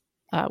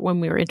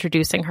 when we were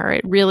introducing her,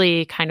 it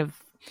really kind of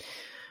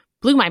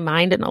blew my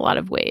mind in a lot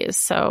of ways.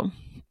 So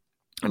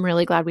I'm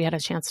really glad we had a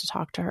chance to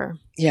talk to her.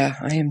 Yeah,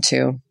 I am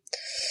too.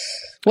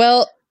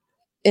 Well,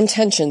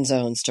 Intention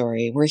Zone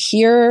story. We're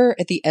here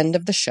at the end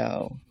of the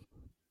show.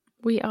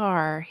 We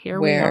are.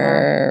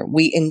 Where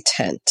we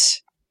intent.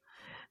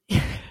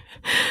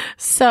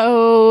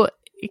 So,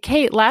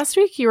 Kate, last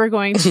week you were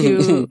going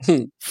to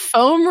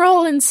foam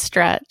roll and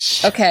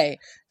stretch. Okay.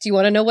 Do you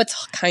want to know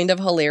what's kind of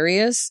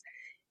hilarious?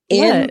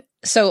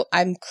 So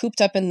I'm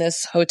cooped up in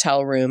this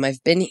hotel room.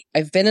 I've been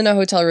in a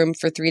hotel room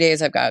for 3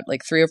 days. I've got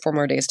like 3 or 4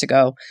 more days to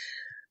go.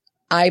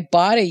 I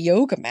bought a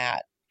yoga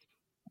mat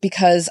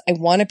because I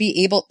want to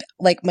be able,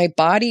 like, my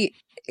body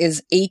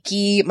is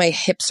achy. My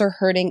hips are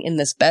hurting in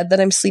this bed that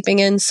I'm sleeping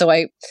in. So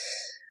I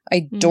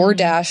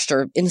DoorDashed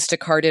or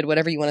Instacarted,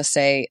 whatever you want to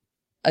say,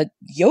 a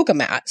yoga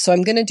mat. So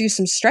I'm going to do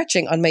some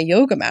stretching on my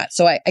yoga mat.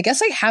 So I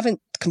guess I haven't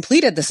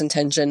completed this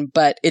intention,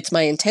 but it's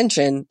my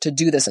intention to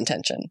do this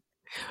intention.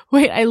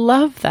 Wait, I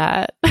love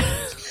that.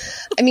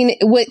 I mean,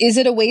 is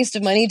it a waste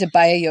of money to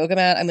buy a yoga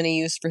mat I'm going to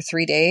use for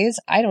 3 days?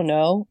 I don't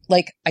know.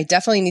 Like, I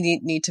definitely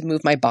need to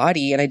move my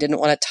body, and I didn't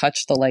want to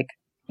touch the like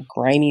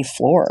grimy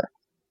floor.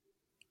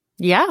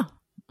 Yeah.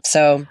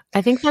 So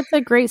I think that's a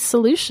great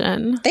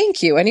solution.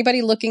 Thank you.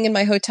 Anybody looking in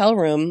my hotel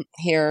room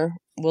here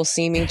will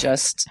see me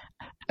just,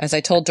 as I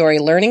told Dory,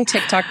 learning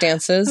TikTok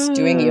dances,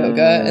 doing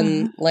yoga,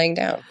 and laying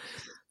down.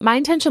 My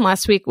intention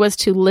last week was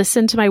to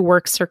listen to my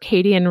work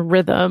circadian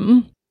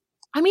rhythm.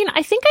 I mean,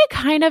 I think I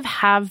kind of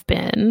have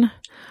been,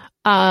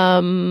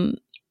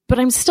 but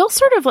I'm still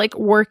sort of like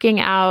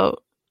working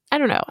out. I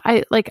don't know.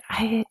 I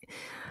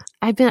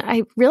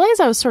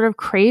realized I was sort of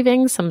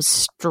craving some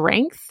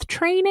strength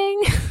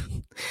training.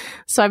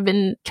 So I've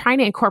been trying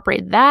to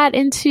incorporate that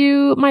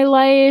into my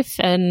life,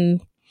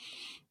 and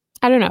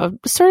I don't know,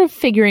 sort of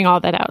figuring all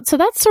that out. So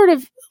that's sort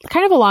of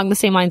kind of along the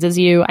same lines as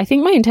you. I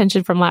think my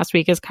intention from last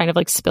week is kind of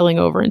like spilling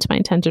over into my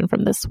intention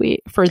from this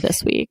week.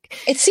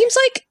 It seems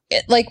like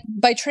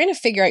by trying to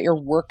figure out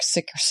your work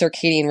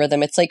circadian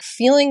rhythm, it's like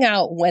feeling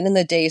out when in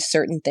the day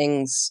certain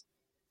things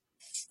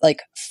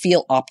like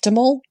feel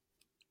optimal.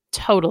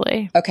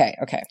 Totally. Okay.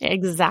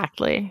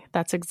 Exactly.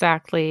 That's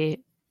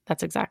exactly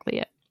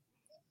it.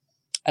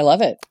 I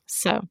love it.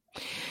 So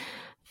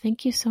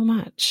thank you so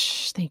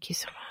much.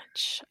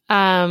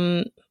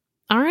 All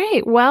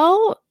right.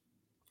 Well,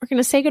 we're going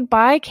to say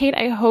goodbye. Kate,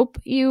 I hope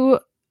you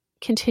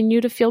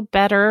continue to feel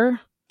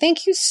better.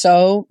 Thank you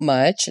so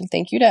much. And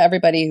thank you to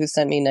everybody who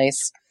sent me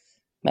nice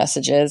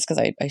messages,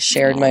 because I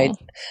shared my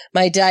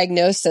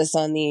diagnosis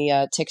on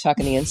the TikTok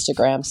and the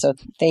Instagram. So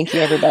thank you,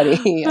 everybody.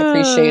 I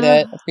appreciate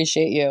it.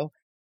 Appreciate you.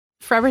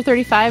 Forever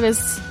 35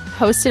 is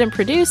hosted and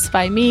produced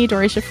by me,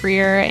 Dorisha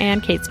Freer,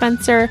 and Kate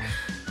Spencer.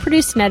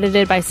 Produced and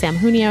edited by Sam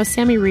Junio.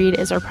 Sammy Reed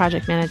is our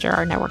project manager.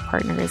 Our network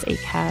partner is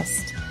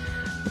Acast.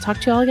 We'll talk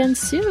to you all again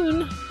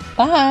soon.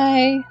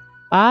 Bye.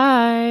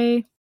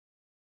 Bye.